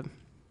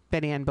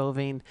Betty Ann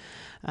Bovine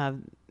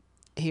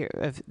here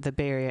of the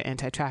Bay Area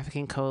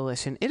Anti-Trafficking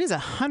Coalition. It is a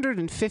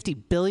 $150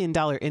 billion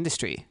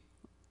industry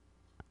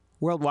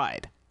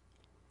worldwide.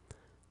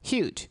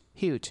 Huge.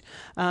 Huge.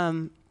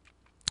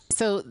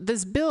 So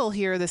this bill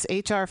here, this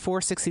HR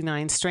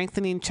 469,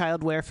 Strengthening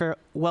Child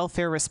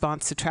Welfare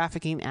Response to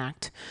Trafficking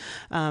Act.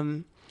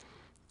 Let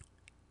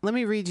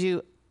me read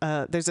you.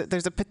 There's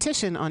a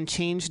petition on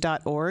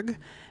change.org,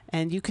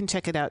 and you can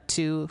check it out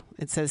too.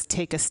 It says,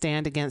 "Take a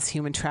stand against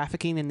human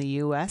trafficking in the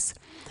U.S."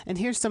 And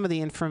here's some of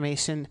the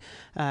information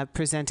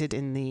presented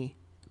in the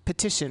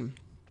petition.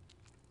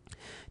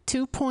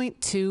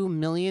 2.2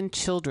 million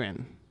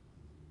children.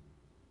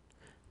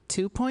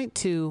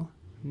 2.2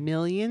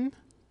 million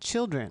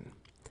children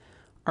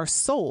are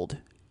sold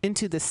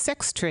into the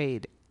sex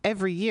trade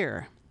every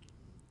year.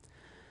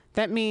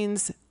 That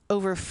means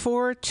over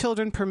 4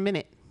 children per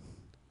minute.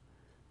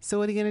 So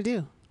what are you going to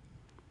do?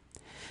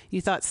 You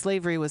thought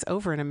slavery was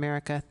over in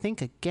America.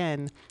 Think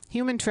again.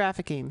 Human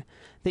trafficking,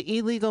 the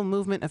illegal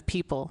movement of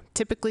people,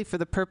 typically for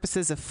the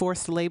purposes of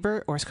forced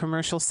labor or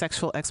commercial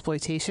sexual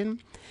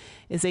exploitation,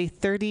 is a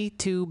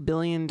 $32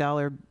 billion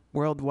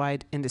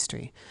worldwide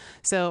industry.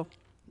 So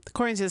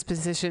according to this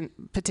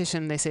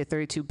petition, they say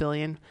 $32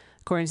 billion.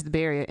 According to the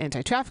Bay Area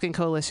Anti-Trafficking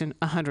Coalition,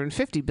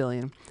 $150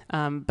 billion.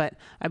 But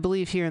I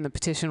believe here in the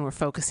petition, we're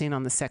focusing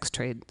on the sex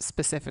trade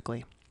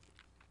specifically.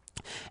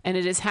 And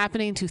it is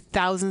happening to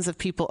thousands of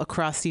people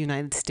across the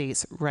United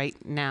States right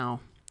now.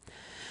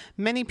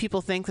 Many people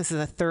think this is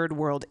a third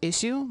world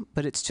issue,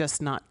 but it's just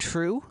not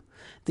true.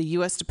 The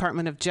U.S.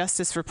 Department of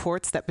Justice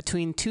reports that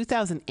between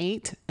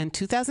 2008 and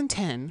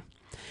 2010,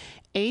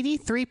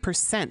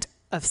 83%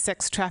 of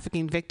sex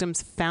trafficking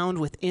victims found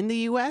within the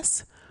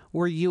U.S.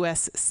 were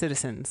U.S.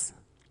 citizens.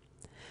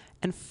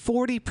 And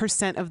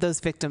 40% of those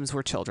victims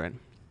were children.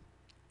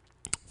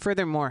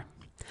 Furthermore,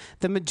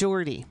 the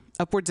majority,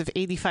 upwards of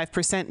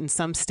 85% in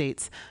some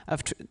states,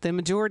 the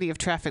majority of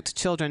trafficked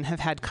children have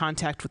had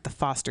contact with the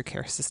foster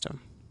care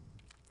system.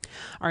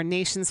 Our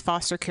nation's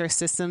foster care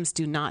systems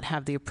do not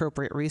have the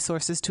appropriate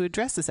resources to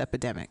address this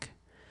epidemic.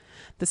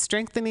 The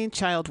Strengthening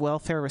Child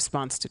Welfare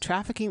Response to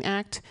Trafficking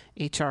Act,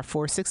 HR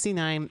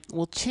 469,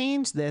 will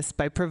change this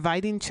by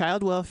providing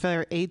child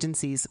welfare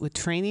agencies with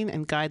training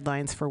and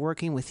guidelines for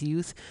working with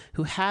youth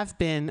who have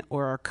been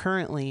or are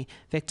currently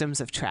victims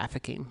of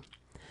trafficking.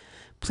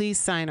 Please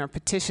sign our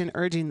petition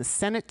urging the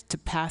Senate to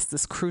pass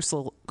this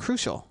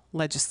crucial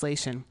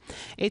legislation.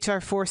 HR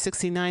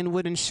 469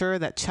 would ensure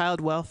that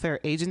child welfare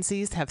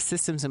agencies have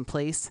systems in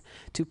place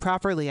to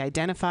properly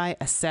identify,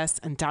 assess,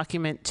 and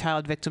document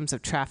child victims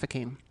of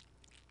trafficking.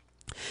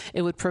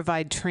 It would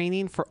provide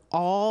training for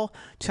all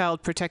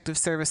Child Protective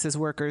Services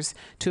workers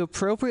to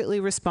appropriately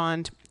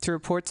respond to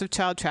reports of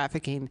child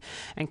trafficking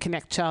and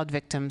connect child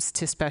victims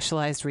to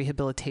specialized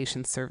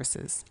rehabilitation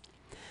services.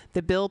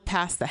 The bill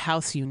passed the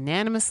House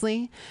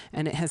unanimously,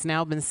 and it has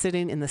now been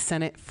sitting in the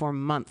Senate for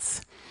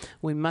months.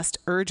 We must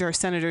urge our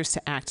senators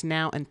to act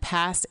now and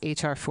pass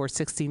H.R.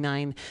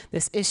 469.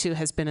 This issue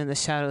has been in the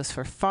shadows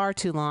for far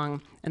too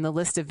long, and the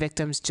list of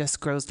victims just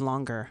grows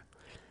longer.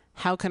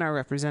 How can our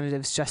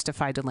representatives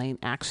justify delaying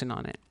action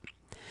on it?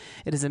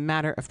 It is a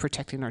matter of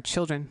protecting our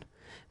children.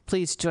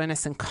 Please join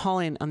us in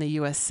calling on the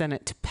U.S.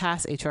 Senate to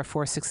pass H.R.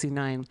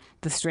 469,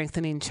 the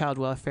Strengthening Child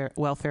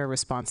Welfare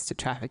Response to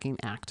Trafficking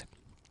Act.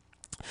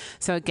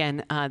 So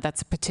again,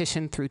 that's a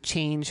petition through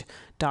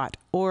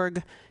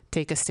change.org.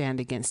 Take a stand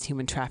against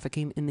human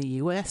trafficking in the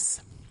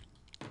U.S.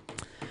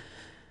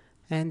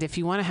 And if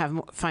you want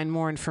to find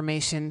more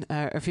information,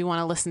 or if you want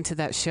to listen to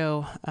that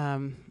show,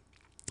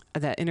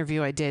 that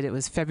interview I did, it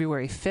was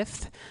February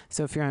 5th.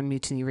 So if you're on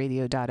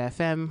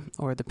MutinyRadio.fm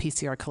or the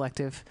PCR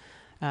Collective,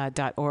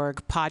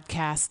 .org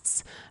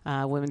podcasts,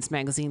 Women's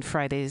Magazine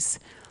Fridays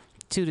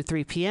 2 to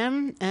 3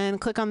 p.m. and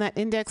click on that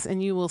index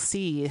and you will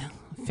see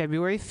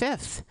February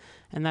 5th.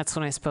 And that's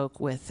when I spoke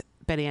with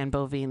Betty Ann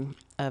Bovine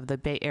of the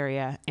Bay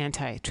Area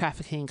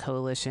Anti-Trafficking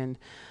Coalition,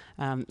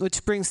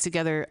 which brings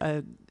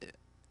together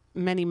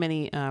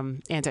many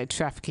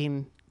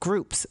anti-trafficking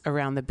groups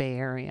around the Bay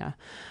Area.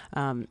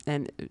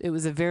 And it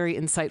was a very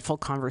insightful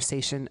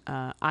conversation.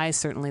 I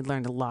certainly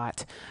learned a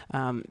lot,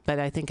 but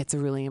I think it's a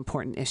really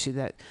important issue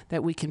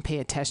that we can pay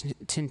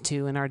attention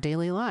to in our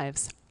daily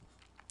lives.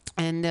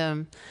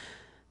 And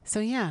so,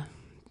 yeah,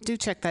 do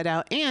check that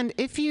out. And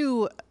if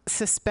you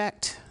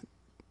suspect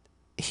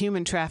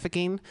human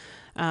trafficking,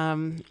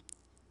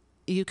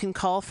 you can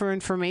call for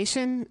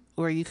information,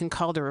 or you can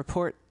call to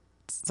report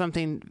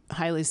something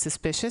highly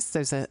suspicious.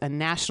 There's a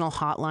national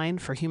hotline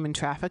for human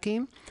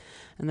trafficking,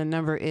 and the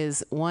number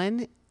is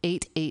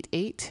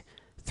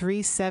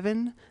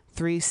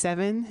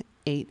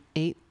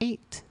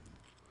 1-888-3737-888.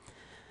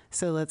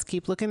 So let's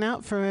keep looking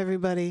out for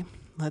everybody.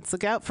 Let's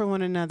look out for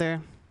one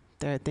another.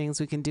 There are things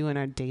we can do in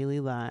our daily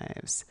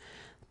lives.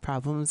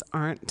 Problems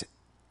aren't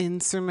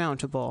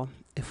insurmountable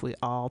if we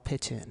all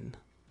pitch in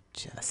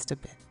just a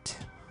bit.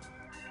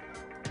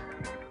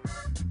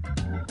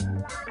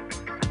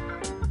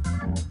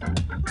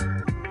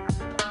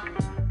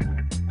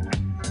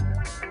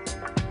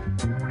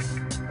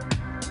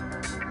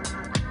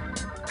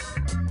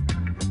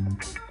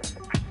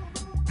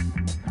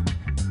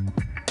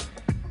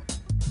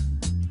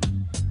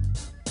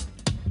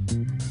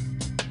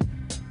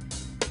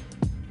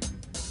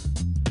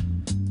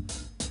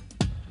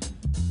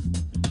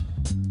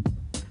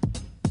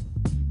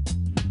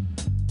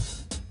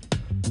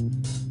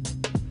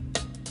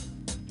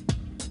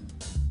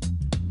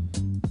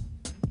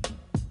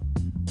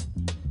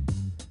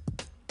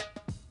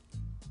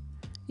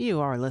 You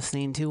are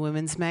listening to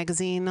Women's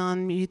Magazine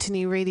on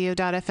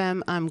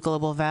MutinyRadio.fm. I'm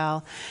Global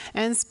Val.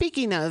 And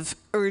speaking of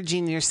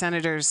urging your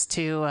senators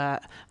to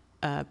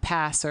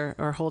pass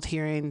or hold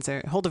hearings,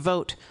 or hold a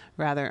vote,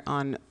 rather,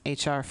 on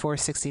H.R.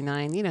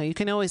 469, you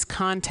can always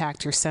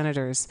contact your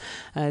senators.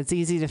 It's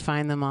easy to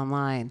find them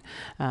online.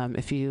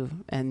 If you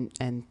and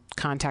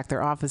contact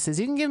their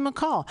offices, you can give them a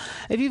call.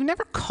 If you've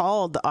never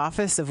called the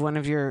office of one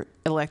of your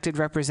elected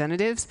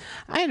representatives,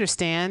 I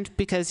understand,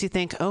 because you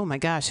think, oh my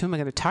gosh, who am I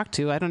going to talk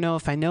to? I don't know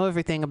if I know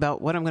everything about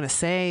what I'm going to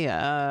say.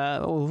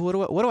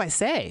 What do I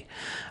say?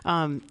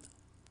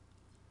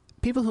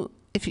 People who,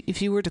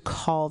 if you were to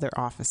call their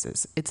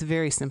offices, it's a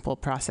very simple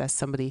process.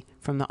 Somebody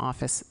from the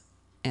office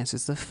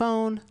answers the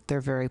phone. They're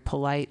very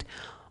polite.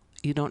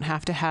 You don't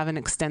have to have an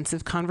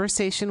extensive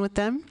conversation with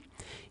them.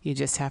 You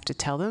just have to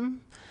tell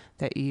them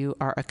that you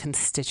are a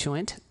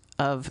constituent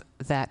of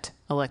that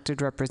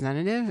elected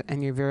representative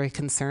and you're very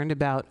concerned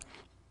about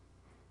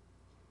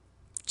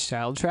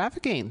child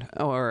trafficking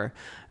or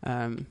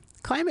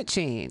climate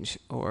change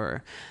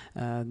or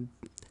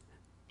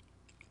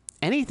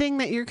anything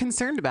that you're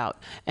concerned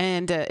about.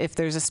 And if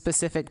there's a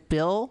specific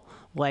bill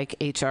like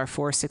H.R.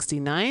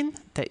 469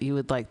 that you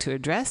would like to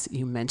address,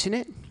 you mention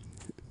it.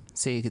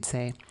 So you could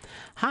say,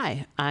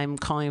 hi, I'm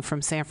calling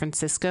from San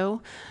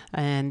Francisco,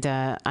 and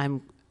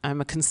I'm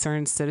a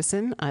concerned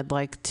citizen. I'd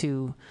like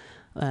to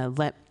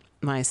let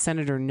my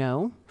senator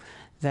know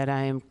that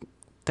I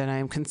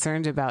am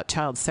concerned about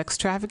child sex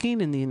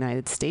trafficking in the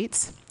United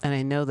States, and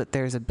I know that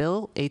there's a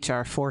bill,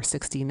 H.R.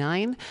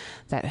 469,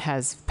 that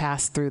has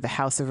passed through the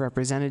House of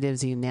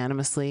Representatives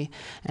unanimously,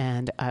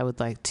 and I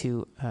would like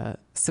to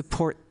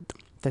support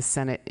the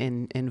Senate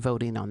in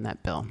voting on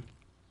that bill.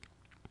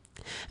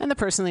 And the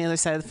person on the other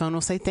side of the phone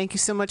will say, thank you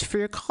so much for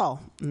your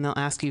call. And they'll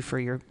ask you for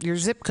your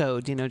zip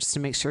code, just to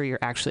make sure you're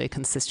actually a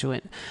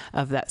constituent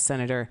of that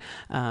senator,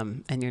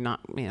 and you're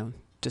not,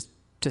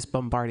 just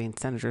bombarding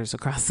senators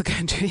across the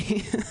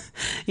country.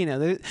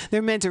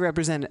 They're meant to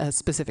represent a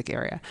specific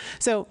area.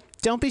 So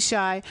don't be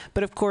shy.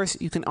 But of course,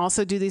 you can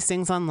also do these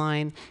things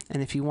online.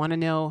 And if you want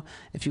to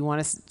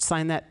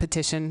sign that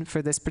petition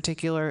for this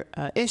particular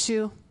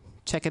issue,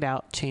 check it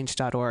out,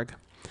 change.org.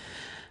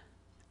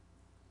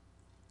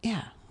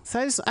 Yeah. So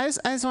I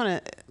just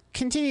want to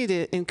continue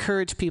to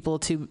encourage people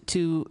to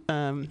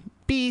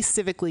be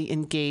civically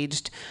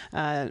engaged.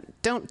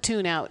 Don't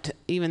tune out,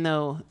 even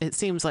though it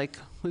seems like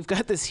we've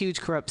got this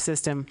huge corrupt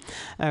system,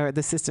 or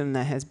the system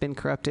that has been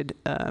corrupted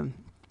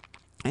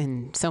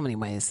in so many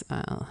ways,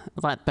 a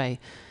lot by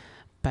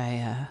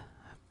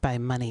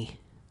money.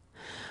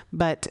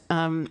 But,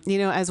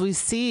 as we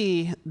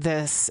see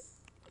this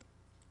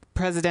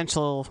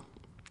presidential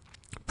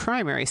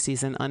primary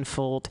season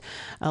unfold,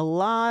 a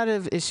lot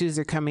of issues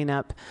are coming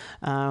up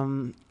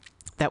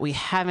that we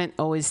haven't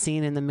always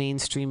seen in the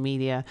mainstream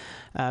media.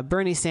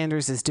 Bernie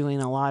Sanders is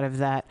doing a lot of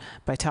that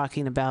by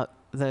talking about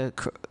the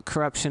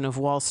corruption of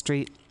Wall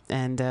Street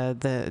and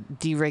the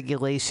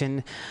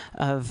deregulation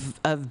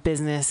of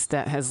business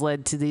that has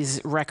led to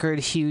these record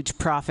huge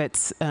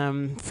profits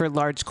for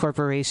large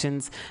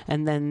corporations,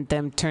 and then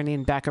them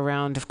turning back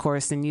around, of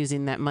course, and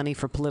using that money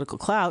for political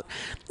clout.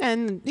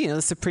 And,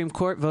 the Supreme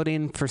Court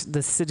voting for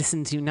the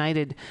Citizens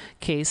United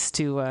case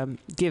to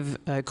give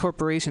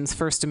corporations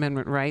First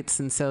Amendment rights.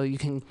 And so you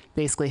can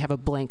basically have a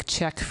blank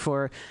check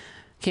for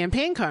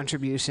campaign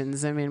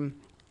contributions. I mean,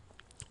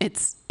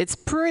 it's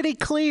pretty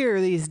clear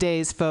these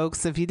days,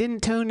 folks. If you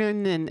didn't tune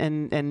in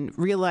and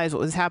realize what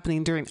was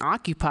happening during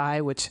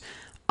Occupy, which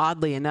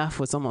oddly enough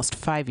was almost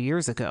 5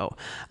 years ago,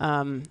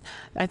 I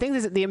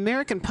think that the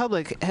American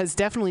public has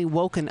definitely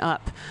woken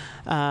up,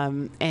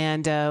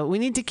 and we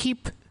need to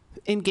keep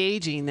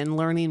engaging and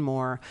learning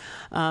more.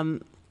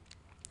 Of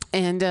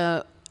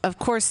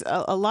course,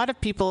 a lot of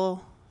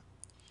people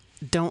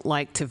don't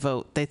like to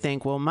vote. They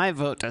think, well, my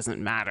vote doesn't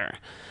matter.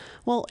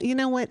 Well, you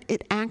know what?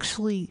 It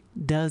actually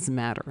does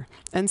matter.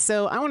 And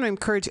so I want to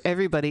encourage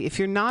everybody, if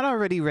you're not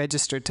already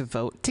registered to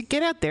vote, to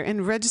get out there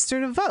and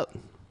register to vote.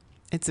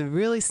 It's a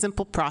really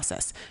simple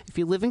process. If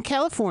you live in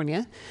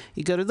California,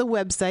 you go to the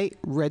website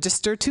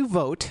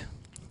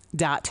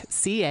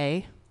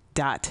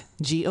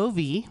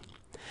registertovote.ca.gov,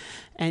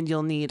 and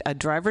you'll need a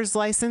driver's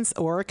license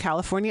or a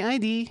California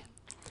ID,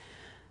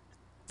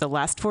 the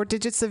last 4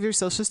 digits of your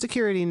Social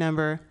Security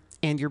number,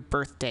 and your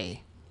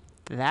birthday.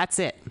 That's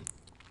it.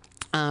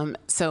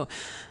 So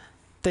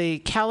the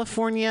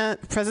California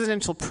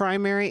presidential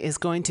primary is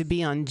going to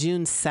be on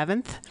June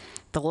 7th.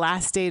 The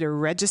last day to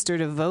register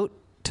to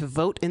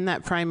vote in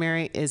that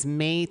primary is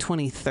May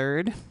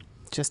 23rd,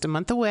 just a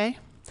month away.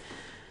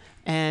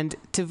 And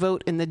to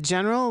vote in the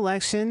general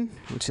election,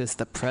 which is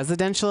the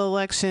presidential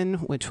election,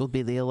 which will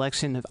be the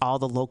election of all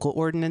the local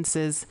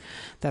ordinances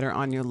that are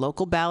on your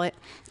local ballot,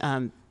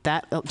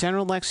 that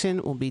general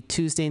election will be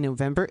Tuesday,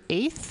 November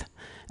 8th.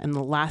 And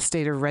the last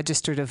day to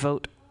register to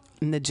vote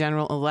in the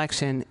general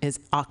election is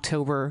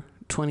October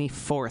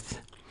 24th.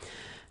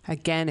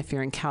 Again, if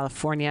you're in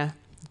California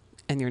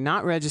and you're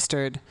not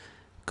registered,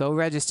 go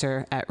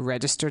register at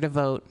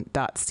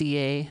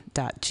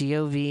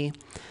registertovote.ca.gov.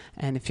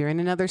 And if you're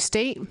in another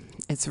state,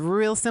 it's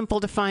real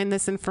simple to find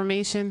this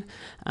information.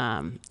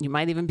 You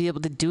might even be able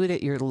to do it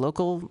at your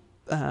local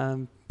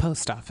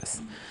post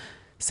office.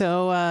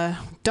 So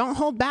don't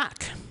hold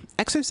back.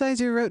 Exercise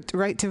your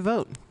right to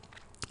vote,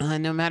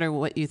 no matter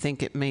what you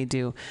think it may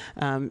do.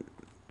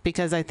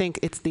 Because I think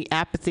it's the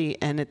apathy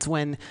and it's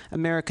when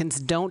Americans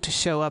don't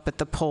show up at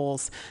the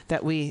polls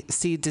that we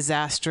see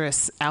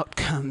disastrous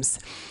outcomes.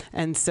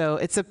 And so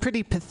it's a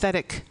pretty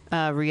pathetic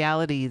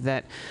reality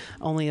that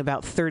only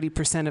about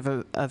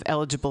 30% of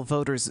eligible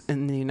voters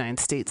in the United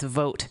States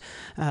vote.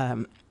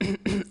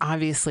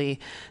 Obviously,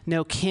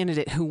 no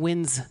candidate who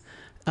wins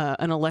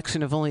an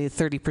election of only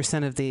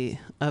 30%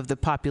 of the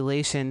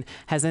population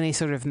has any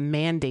sort of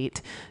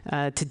mandate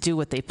to do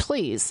what they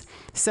please.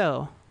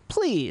 So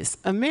please,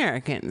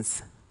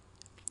 Americans,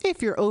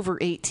 if you're over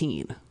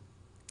 18,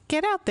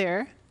 get out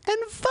there and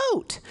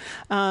vote.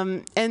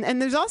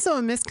 And there's also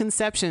a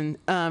misconception,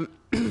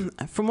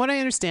 from what I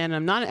understand, and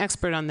I'm not an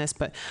expert on this,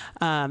 but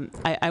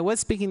I was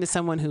speaking to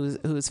someone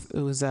who's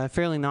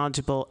fairly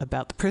knowledgeable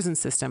about the prison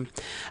system.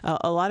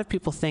 A lot of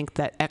people think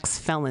that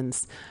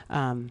ex-felons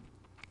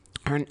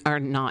are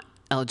not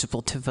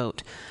eligible to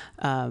vote.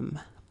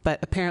 But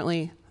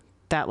apparently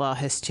that law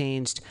has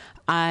changed.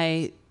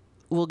 I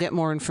will get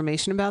more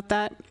information about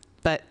that,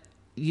 but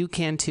you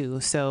can too.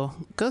 So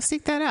go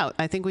seek that out.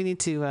 I think we need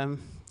to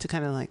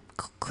kind of like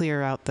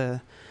clear out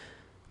the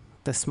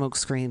smoke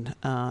screen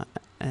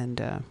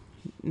and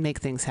make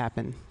things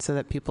happen so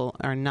that people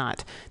are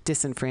not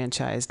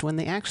disenfranchised when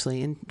they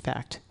actually, in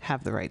fact,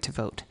 have the right to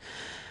vote.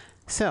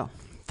 So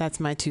that's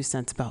my 2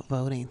 cents about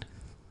voting.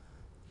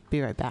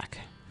 Be right back.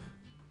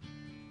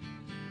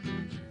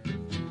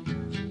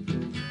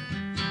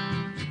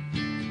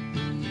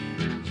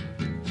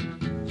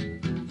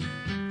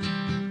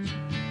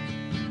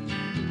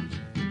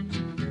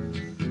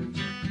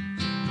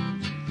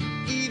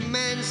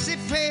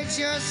 Emancipate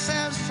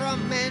yourselves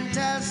from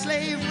mental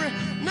slavery.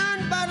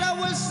 None but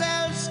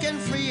ourselves can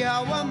free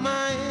our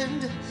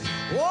mind.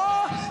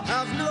 Oh,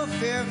 have no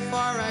fear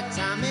for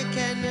atomic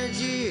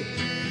energy,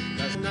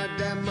 'cause none of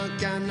them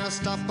can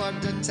stop at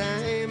the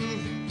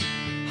time.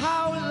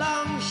 How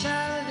long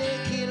shall they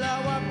kill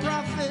our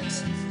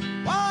prophets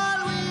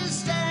while we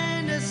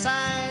stand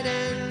aside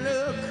and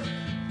look?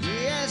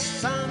 Yes,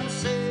 some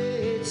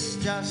say it's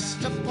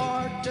just a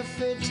part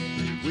of it.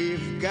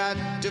 We've got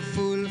to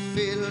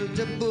fulfill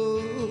the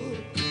book.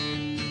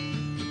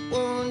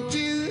 Won't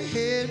you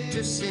help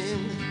to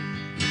sing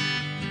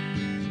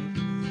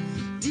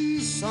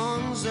these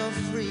songs of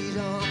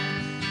freedom?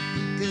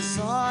 'Cause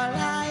all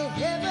I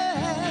ever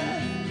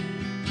had,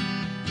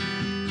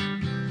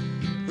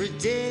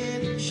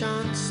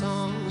 redemption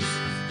songs.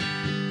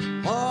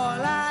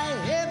 All I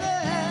ever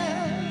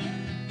had,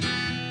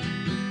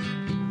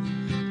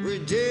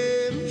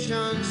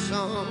 redemption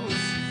songs.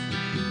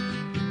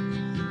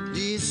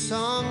 These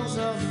songs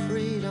of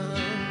freedom,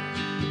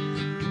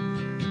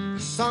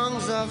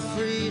 songs of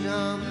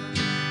freedom.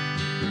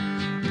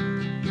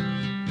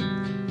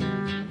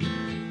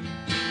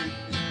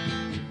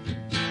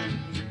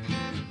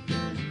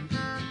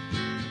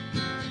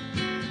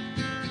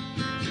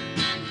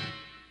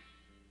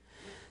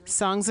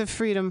 Songs of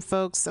Freedom,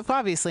 folks.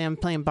 Obviously, I'm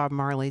playing Bob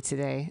Marley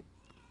today.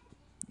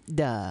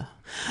 Duh.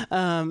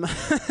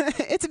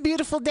 It's a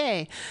beautiful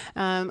day.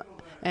 And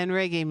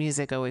reggae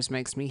music always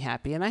makes me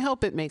happy, and I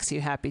hope it makes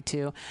you happy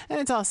too. And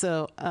it's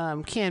also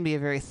can be a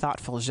very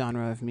thoughtful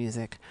genre of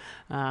music.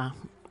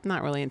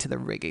 Not really into the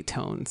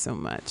reggaeton so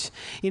much.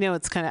 You know,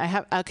 it's kind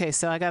of,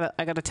 so I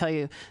gotta tell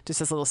you just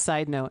this little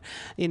side note.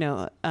 You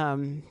know,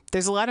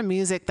 there's a lot of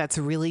music that's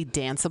really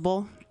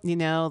danceable. You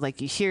know,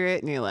 like you hear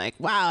it and you're like,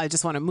 wow, I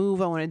just want to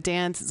move. I want to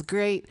dance. It's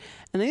great.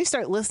 And then you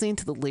start listening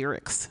to the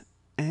lyrics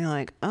and you're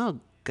like, oh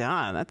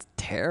God, that's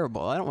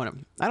terrible. I don't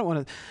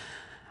want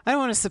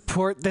to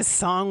support this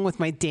song with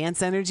my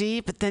dance energy.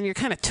 But then you're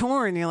kind of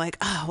torn. You're like,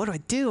 oh, what do I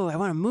do? I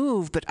want to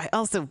move, but I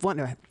also want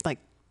to like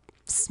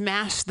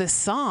smash this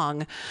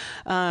song.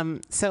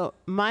 So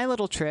my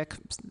little trick,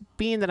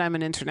 being that I'm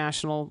an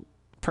international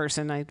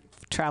person, I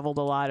traveled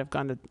a lot. I've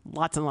gone to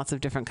lots and lots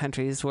of different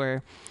countries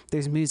where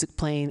there's music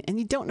playing and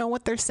you don't know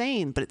what they're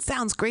saying, but it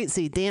sounds great,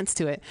 so you dance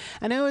to it.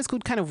 And I always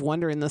would kind of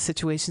wonder in those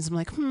situations, I'm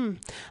like,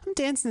 I'm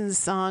dancing to this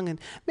song and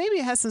maybe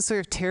it has some sort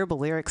of terrible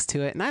lyrics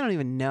to it and I don't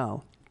even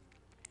know.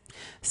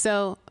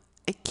 So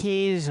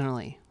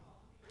occasionally,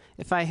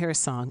 if I hear a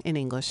song in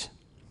English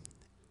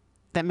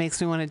that makes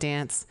me want to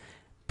dance,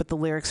 but the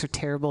lyrics are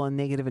terrible and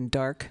negative and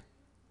dark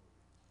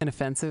and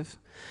offensive,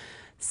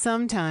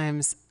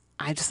 sometimes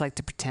I just like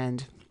to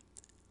pretend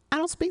I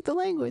don't speak the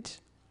language,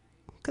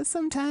 because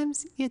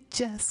sometimes you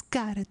just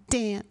gotta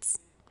dance.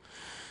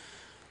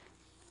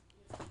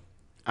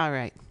 All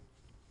right.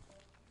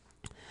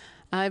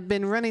 I've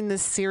been running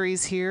this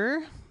series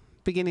here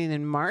beginning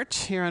in March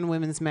here on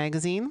Women's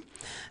Magazine.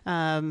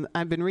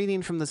 I've been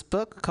reading from this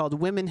book called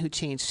Women Who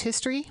Changed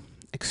History,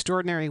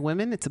 Extraordinary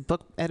Women. It's a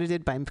book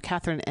edited by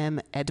Catherine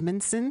M.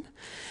 Edmondson,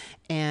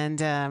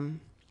 and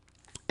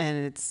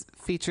it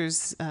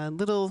features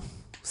little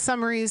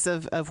summaries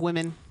of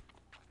women,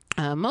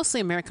 mostly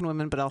American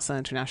women, but also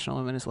international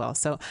women as well.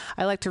 So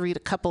I like to read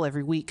a couple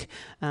every week,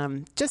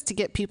 just to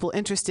get people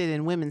interested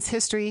in women's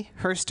history,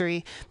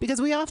 herstory, because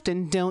we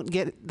often don't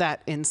get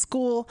that in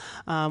school.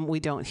 We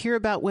don't hear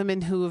about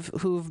women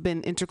who've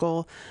been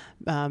integral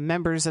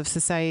members of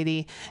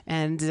society,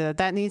 and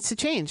that needs to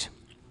change.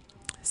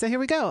 So here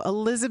we go.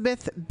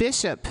 Elizabeth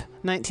Bishop,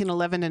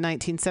 1911 to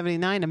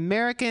 1979,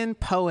 American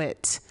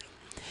poet.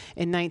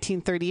 In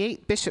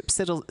 1938, Bishop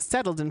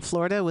settled in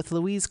Florida with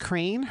Louise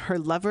Crane, her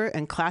lover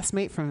and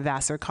classmate from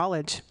Vassar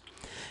College.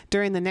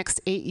 During the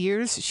next 8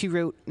 years, she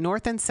wrote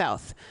North and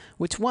South,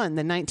 which won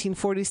the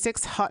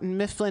 1946 Houghton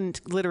Mifflin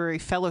Literary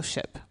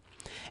Fellowship.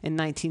 In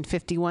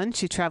 1951,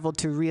 she traveled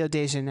to Rio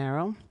de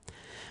Janeiro,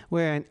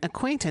 where an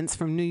acquaintance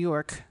from New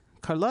York,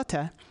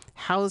 Carlota,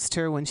 housed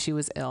her when she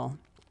was ill.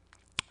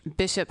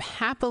 Bishop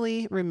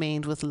happily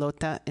remained with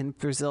Lota in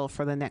Brazil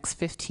for the next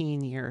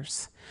 15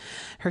 years.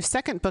 Her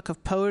second book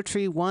of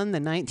poetry won the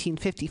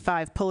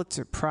 1955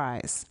 Pulitzer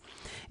Prize.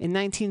 In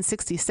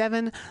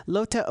 1967,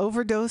 Lota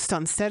overdosed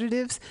on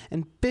sedatives,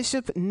 and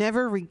Bishop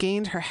never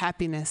regained her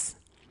happiness.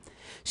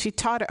 She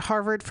taught at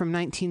Harvard from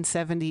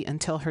 1970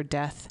 until her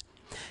death.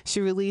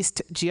 She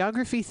released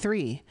Geography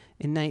 3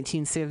 in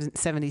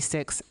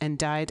 1976 and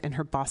died in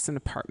her Boston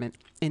apartment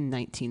in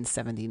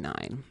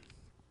 1979.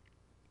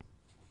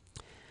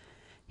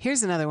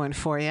 Here's another one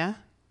for you.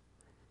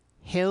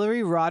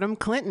 Hillary Rodham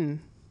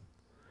Clinton,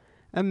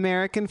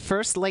 American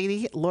First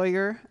Lady,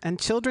 lawyer, and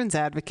children's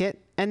advocate,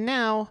 and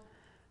now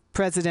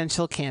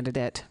presidential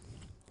candidate.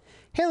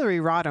 Hillary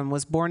Rodham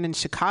was born in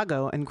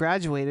Chicago and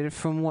graduated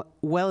from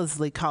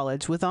Wellesley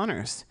College with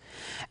honors.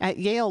 At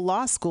Yale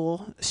Law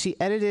School, she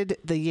edited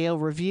the Yale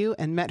Review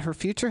and met her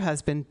future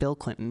husband, Bill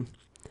Clinton.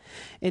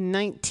 In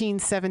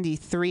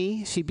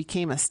 1973, she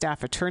became a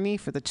staff attorney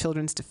for the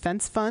Children's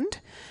Defense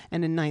Fund,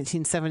 and in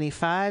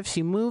 1975,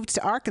 she moved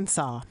to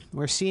Arkansas,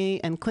 where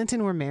she and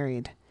Clinton were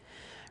married.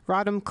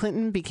 Rodham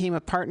Clinton became a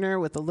partner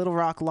with the Little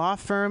Rock law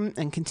firm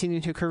and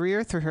continued her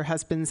career through her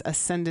husband's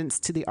ascendance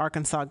to the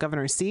Arkansas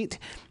governor's seat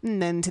and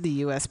then to the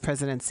U.S.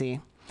 presidency.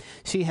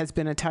 She has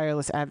been a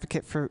tireless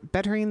advocate for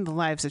bettering the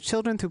lives of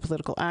children through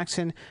political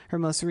action. Her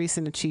most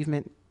recent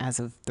achievement, as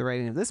of the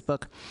writing of this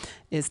book,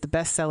 is the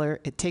bestseller,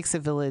 It Takes a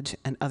Village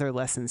and Other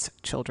Lessons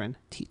Children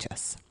Teach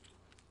Us.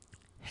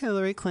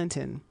 Hillary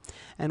Clinton.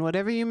 And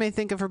whatever you may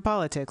think of her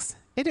politics,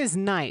 it is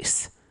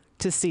nice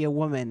to see a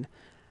woman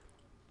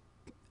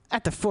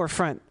at the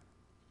forefront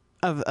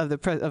of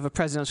a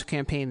presidential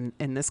campaign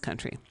in this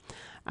country.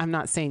 I'm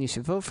not saying you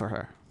should vote for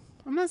her.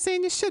 I'm not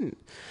saying you shouldn't.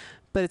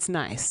 But it's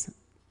nice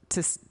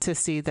to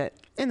see that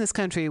in this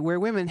country where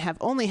women have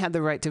only had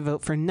the right to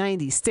vote for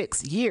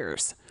 96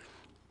 years,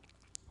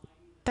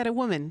 that a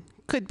woman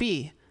could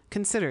be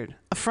considered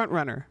a front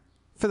runner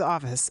for the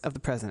office of the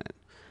president.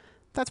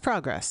 That's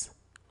progress.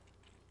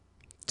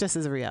 Just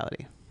as a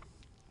reality.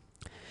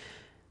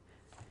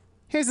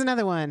 Here's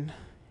another one.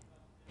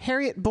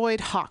 Harriet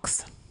Boyd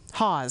Hawes,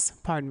 Hawes,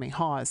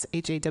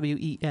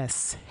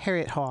 H-A-W-E-S,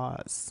 Harriet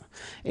Hawes,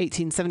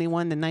 1871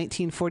 to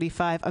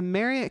 1945,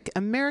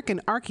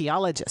 American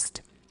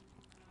archaeologist.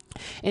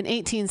 In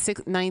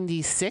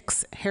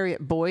 1896,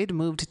 Harriet Boyd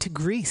moved to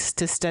Greece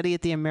to study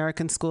at the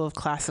American School of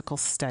Classical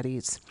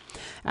Studies.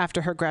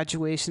 After her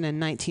graduation in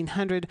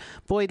 1900,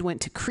 Boyd went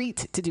to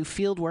Crete to do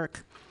field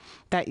work.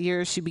 That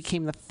year, she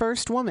became the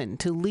first woman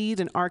to lead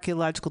an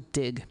archaeological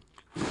dig.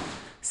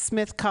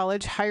 Smith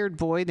College hired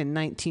Boyd in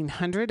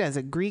 1900 as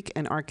a Greek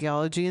and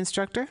archaeology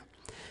instructor.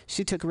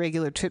 She took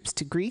regular trips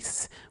to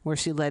Greece, where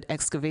she led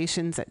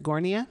excavations at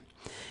Gornia.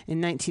 In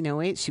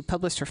 1908, she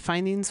published her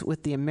findings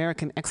with the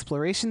American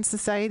Exploration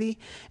Society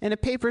in a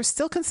paper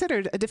still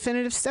considered a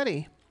definitive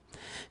study.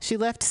 She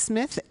left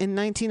Smith in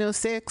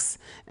 1906,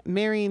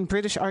 marrying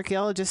British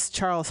archaeologist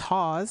Charles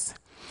Hawes.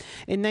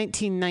 In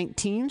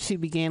 1919, she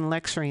began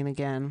lecturing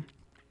again.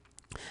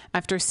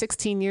 After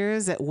 16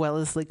 years at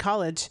Wellesley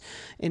College,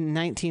 in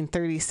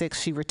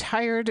 1936, she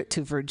retired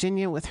to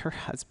Virginia with her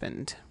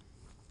husband.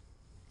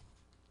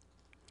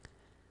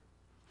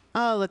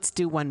 Oh, let's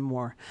do one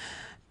more.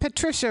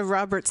 Patricia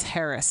Roberts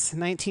Harris,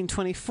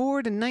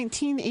 1924 to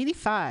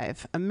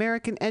 1985,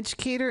 American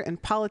educator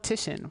and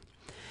politician.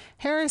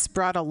 Harris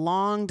brought a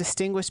long,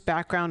 distinguished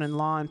background in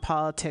law and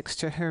politics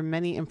to her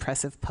many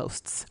impressive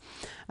posts.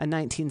 A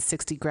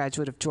 1960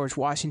 graduate of George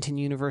Washington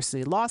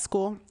University Law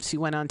School, she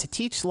went on to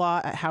teach law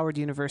at Howard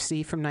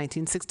University from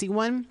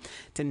 1961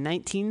 to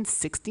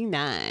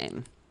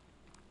 1969.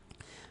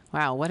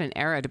 Wow, what an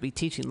era to be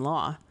teaching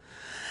law.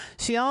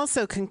 She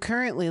also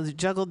concurrently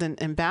juggled an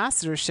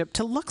ambassadorship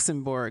to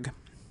Luxembourg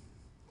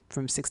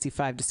from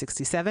 65 to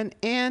 67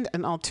 and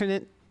an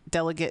alternate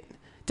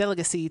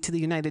delegacy to the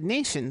United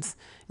Nations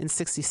in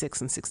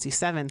 66 and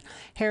 67.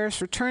 Harris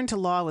returned to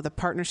law with a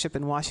partnership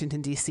in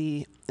Washington,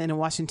 D.C., in a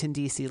Washington,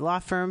 D.C. law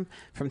firm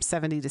from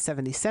 70 to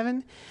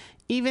 77.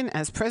 Even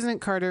as President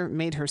Carter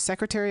made her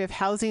Secretary of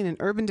Housing and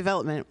Urban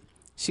Development,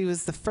 she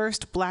was the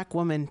first black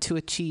woman to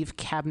achieve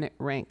cabinet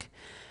rank.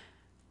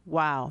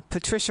 Wow.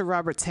 Patricia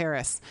Roberts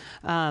Harris.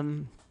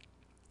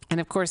 And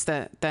of course,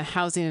 the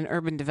Housing and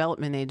Urban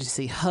Development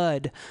Agency,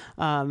 HUD,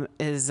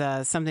 is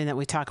something that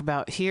we talk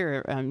about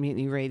here on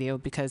Mutiny Radio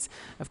because,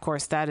 of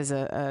course, that is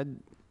a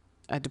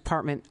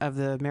department of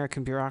the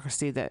American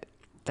bureaucracy that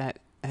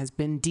has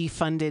been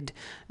defunded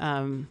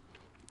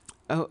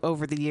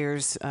over the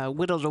years,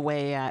 whittled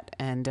away at,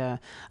 and a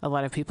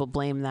lot of people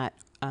blame that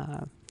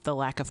the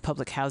lack of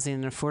public housing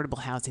and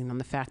affordable housing on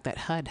the fact that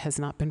HUD has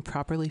not been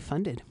properly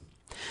funded.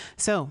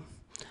 So,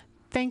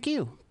 thank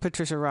you,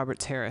 Patricia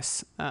Roberts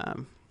Harris,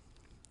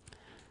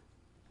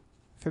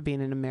 for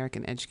being an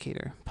American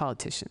educator,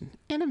 politician,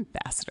 and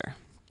ambassador.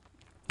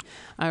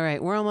 All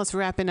right, we're almost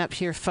wrapping up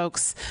here,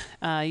 folks.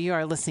 You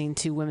are listening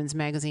to Women's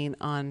Magazine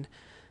on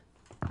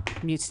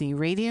Mutiny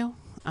Radio.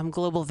 I'm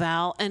Global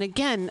Val. And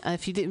again,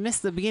 if you didn't miss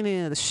the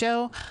beginning of the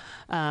show,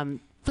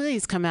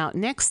 please come out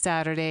next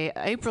Saturday,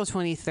 April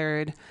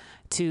 23rd,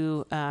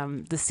 to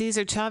the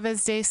Cesar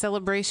Chavez Day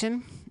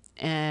celebration,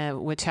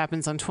 which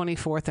happens on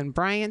 24th and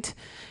Bryant,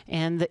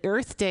 and the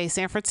Earth Day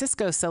San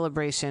Francisco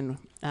celebration,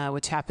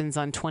 which happens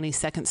on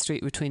 22nd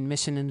Street between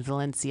Mission and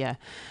Valencia.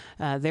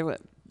 The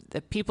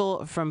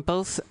people from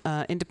both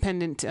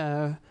independent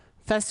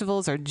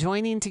festivals are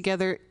joining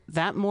together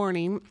that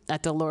morning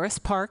at Dolores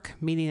Park,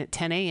 meeting at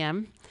 10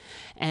 a.m.,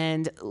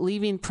 and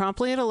leaving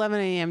promptly at 11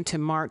 a.m. to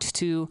march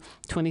to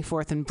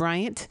 24th and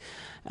Bryant.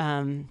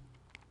 And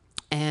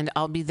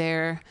I'll be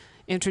there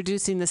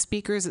introducing the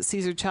speakers at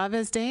Cesar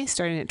Chavez Day,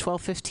 starting at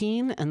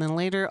 12:15, and then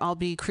later I'll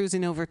be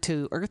cruising over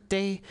to Earth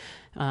Day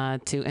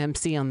to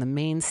MC on the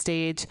main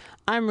stage.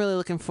 I'm really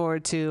looking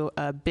forward to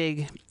a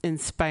big,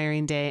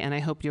 inspiring day, and I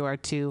hope you are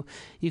too.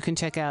 You can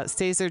check out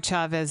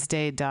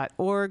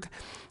CesarChavezDay.org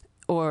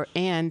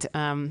and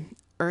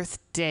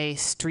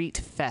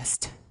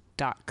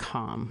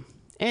EarthDayStreetFest.com,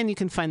 and you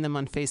can find them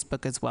on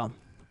Facebook as well.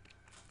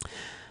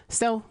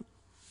 So,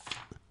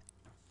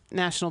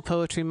 National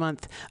Poetry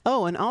Month.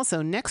 Oh, and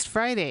also next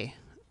Friday,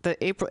 the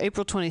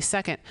April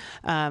 22nd,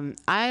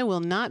 I will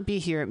not be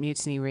here at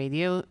Mutiny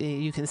Radio.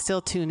 You can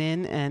still tune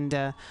in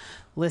and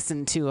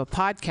listen to a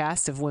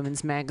podcast of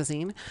Women's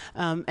Magazine.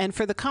 And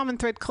for the Common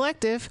Thread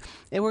Collective,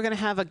 we're going to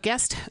have a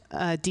guest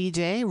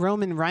DJ,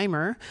 Roman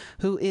Reimer,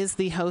 who is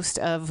the host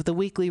of the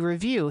Weekly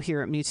Review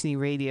here at Mutiny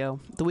Radio.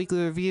 The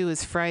Weekly Review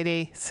is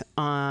Fridays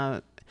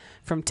from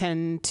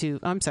noon to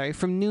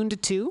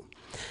 2.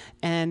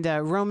 And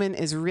Roman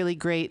is really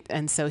great,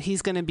 and so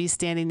he's going to be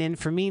standing in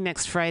for me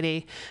next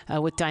Friday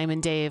with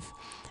Diamond Dave.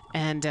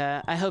 And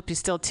I hope you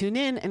still tune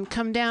in and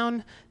come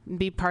down and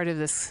be part of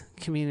this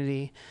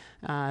community.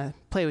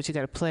 Play what you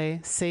got to play.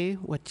 Say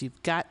what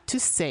you've got to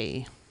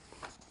say.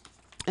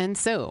 And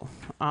so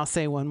I'll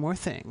say one more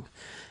thing.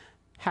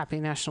 Happy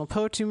National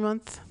Poetry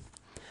Month.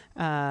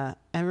 And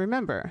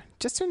remember,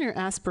 just when your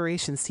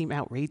aspirations seem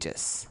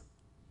outrageous,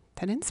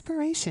 that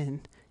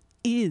inspiration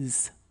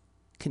is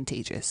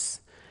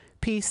contagious.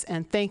 Peace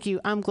and thank you.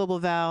 I'm Global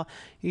Val.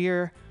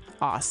 You're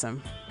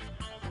awesome.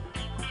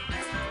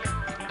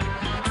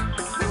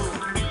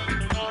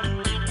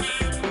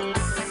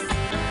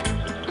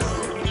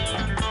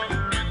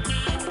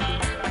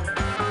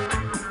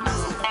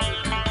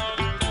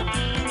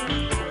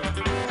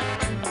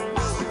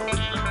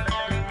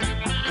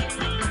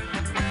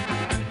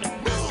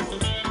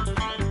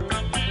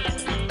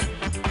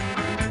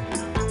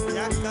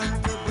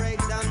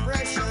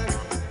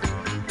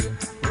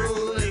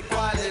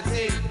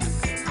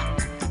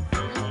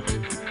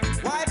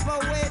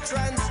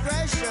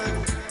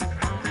 Transgression.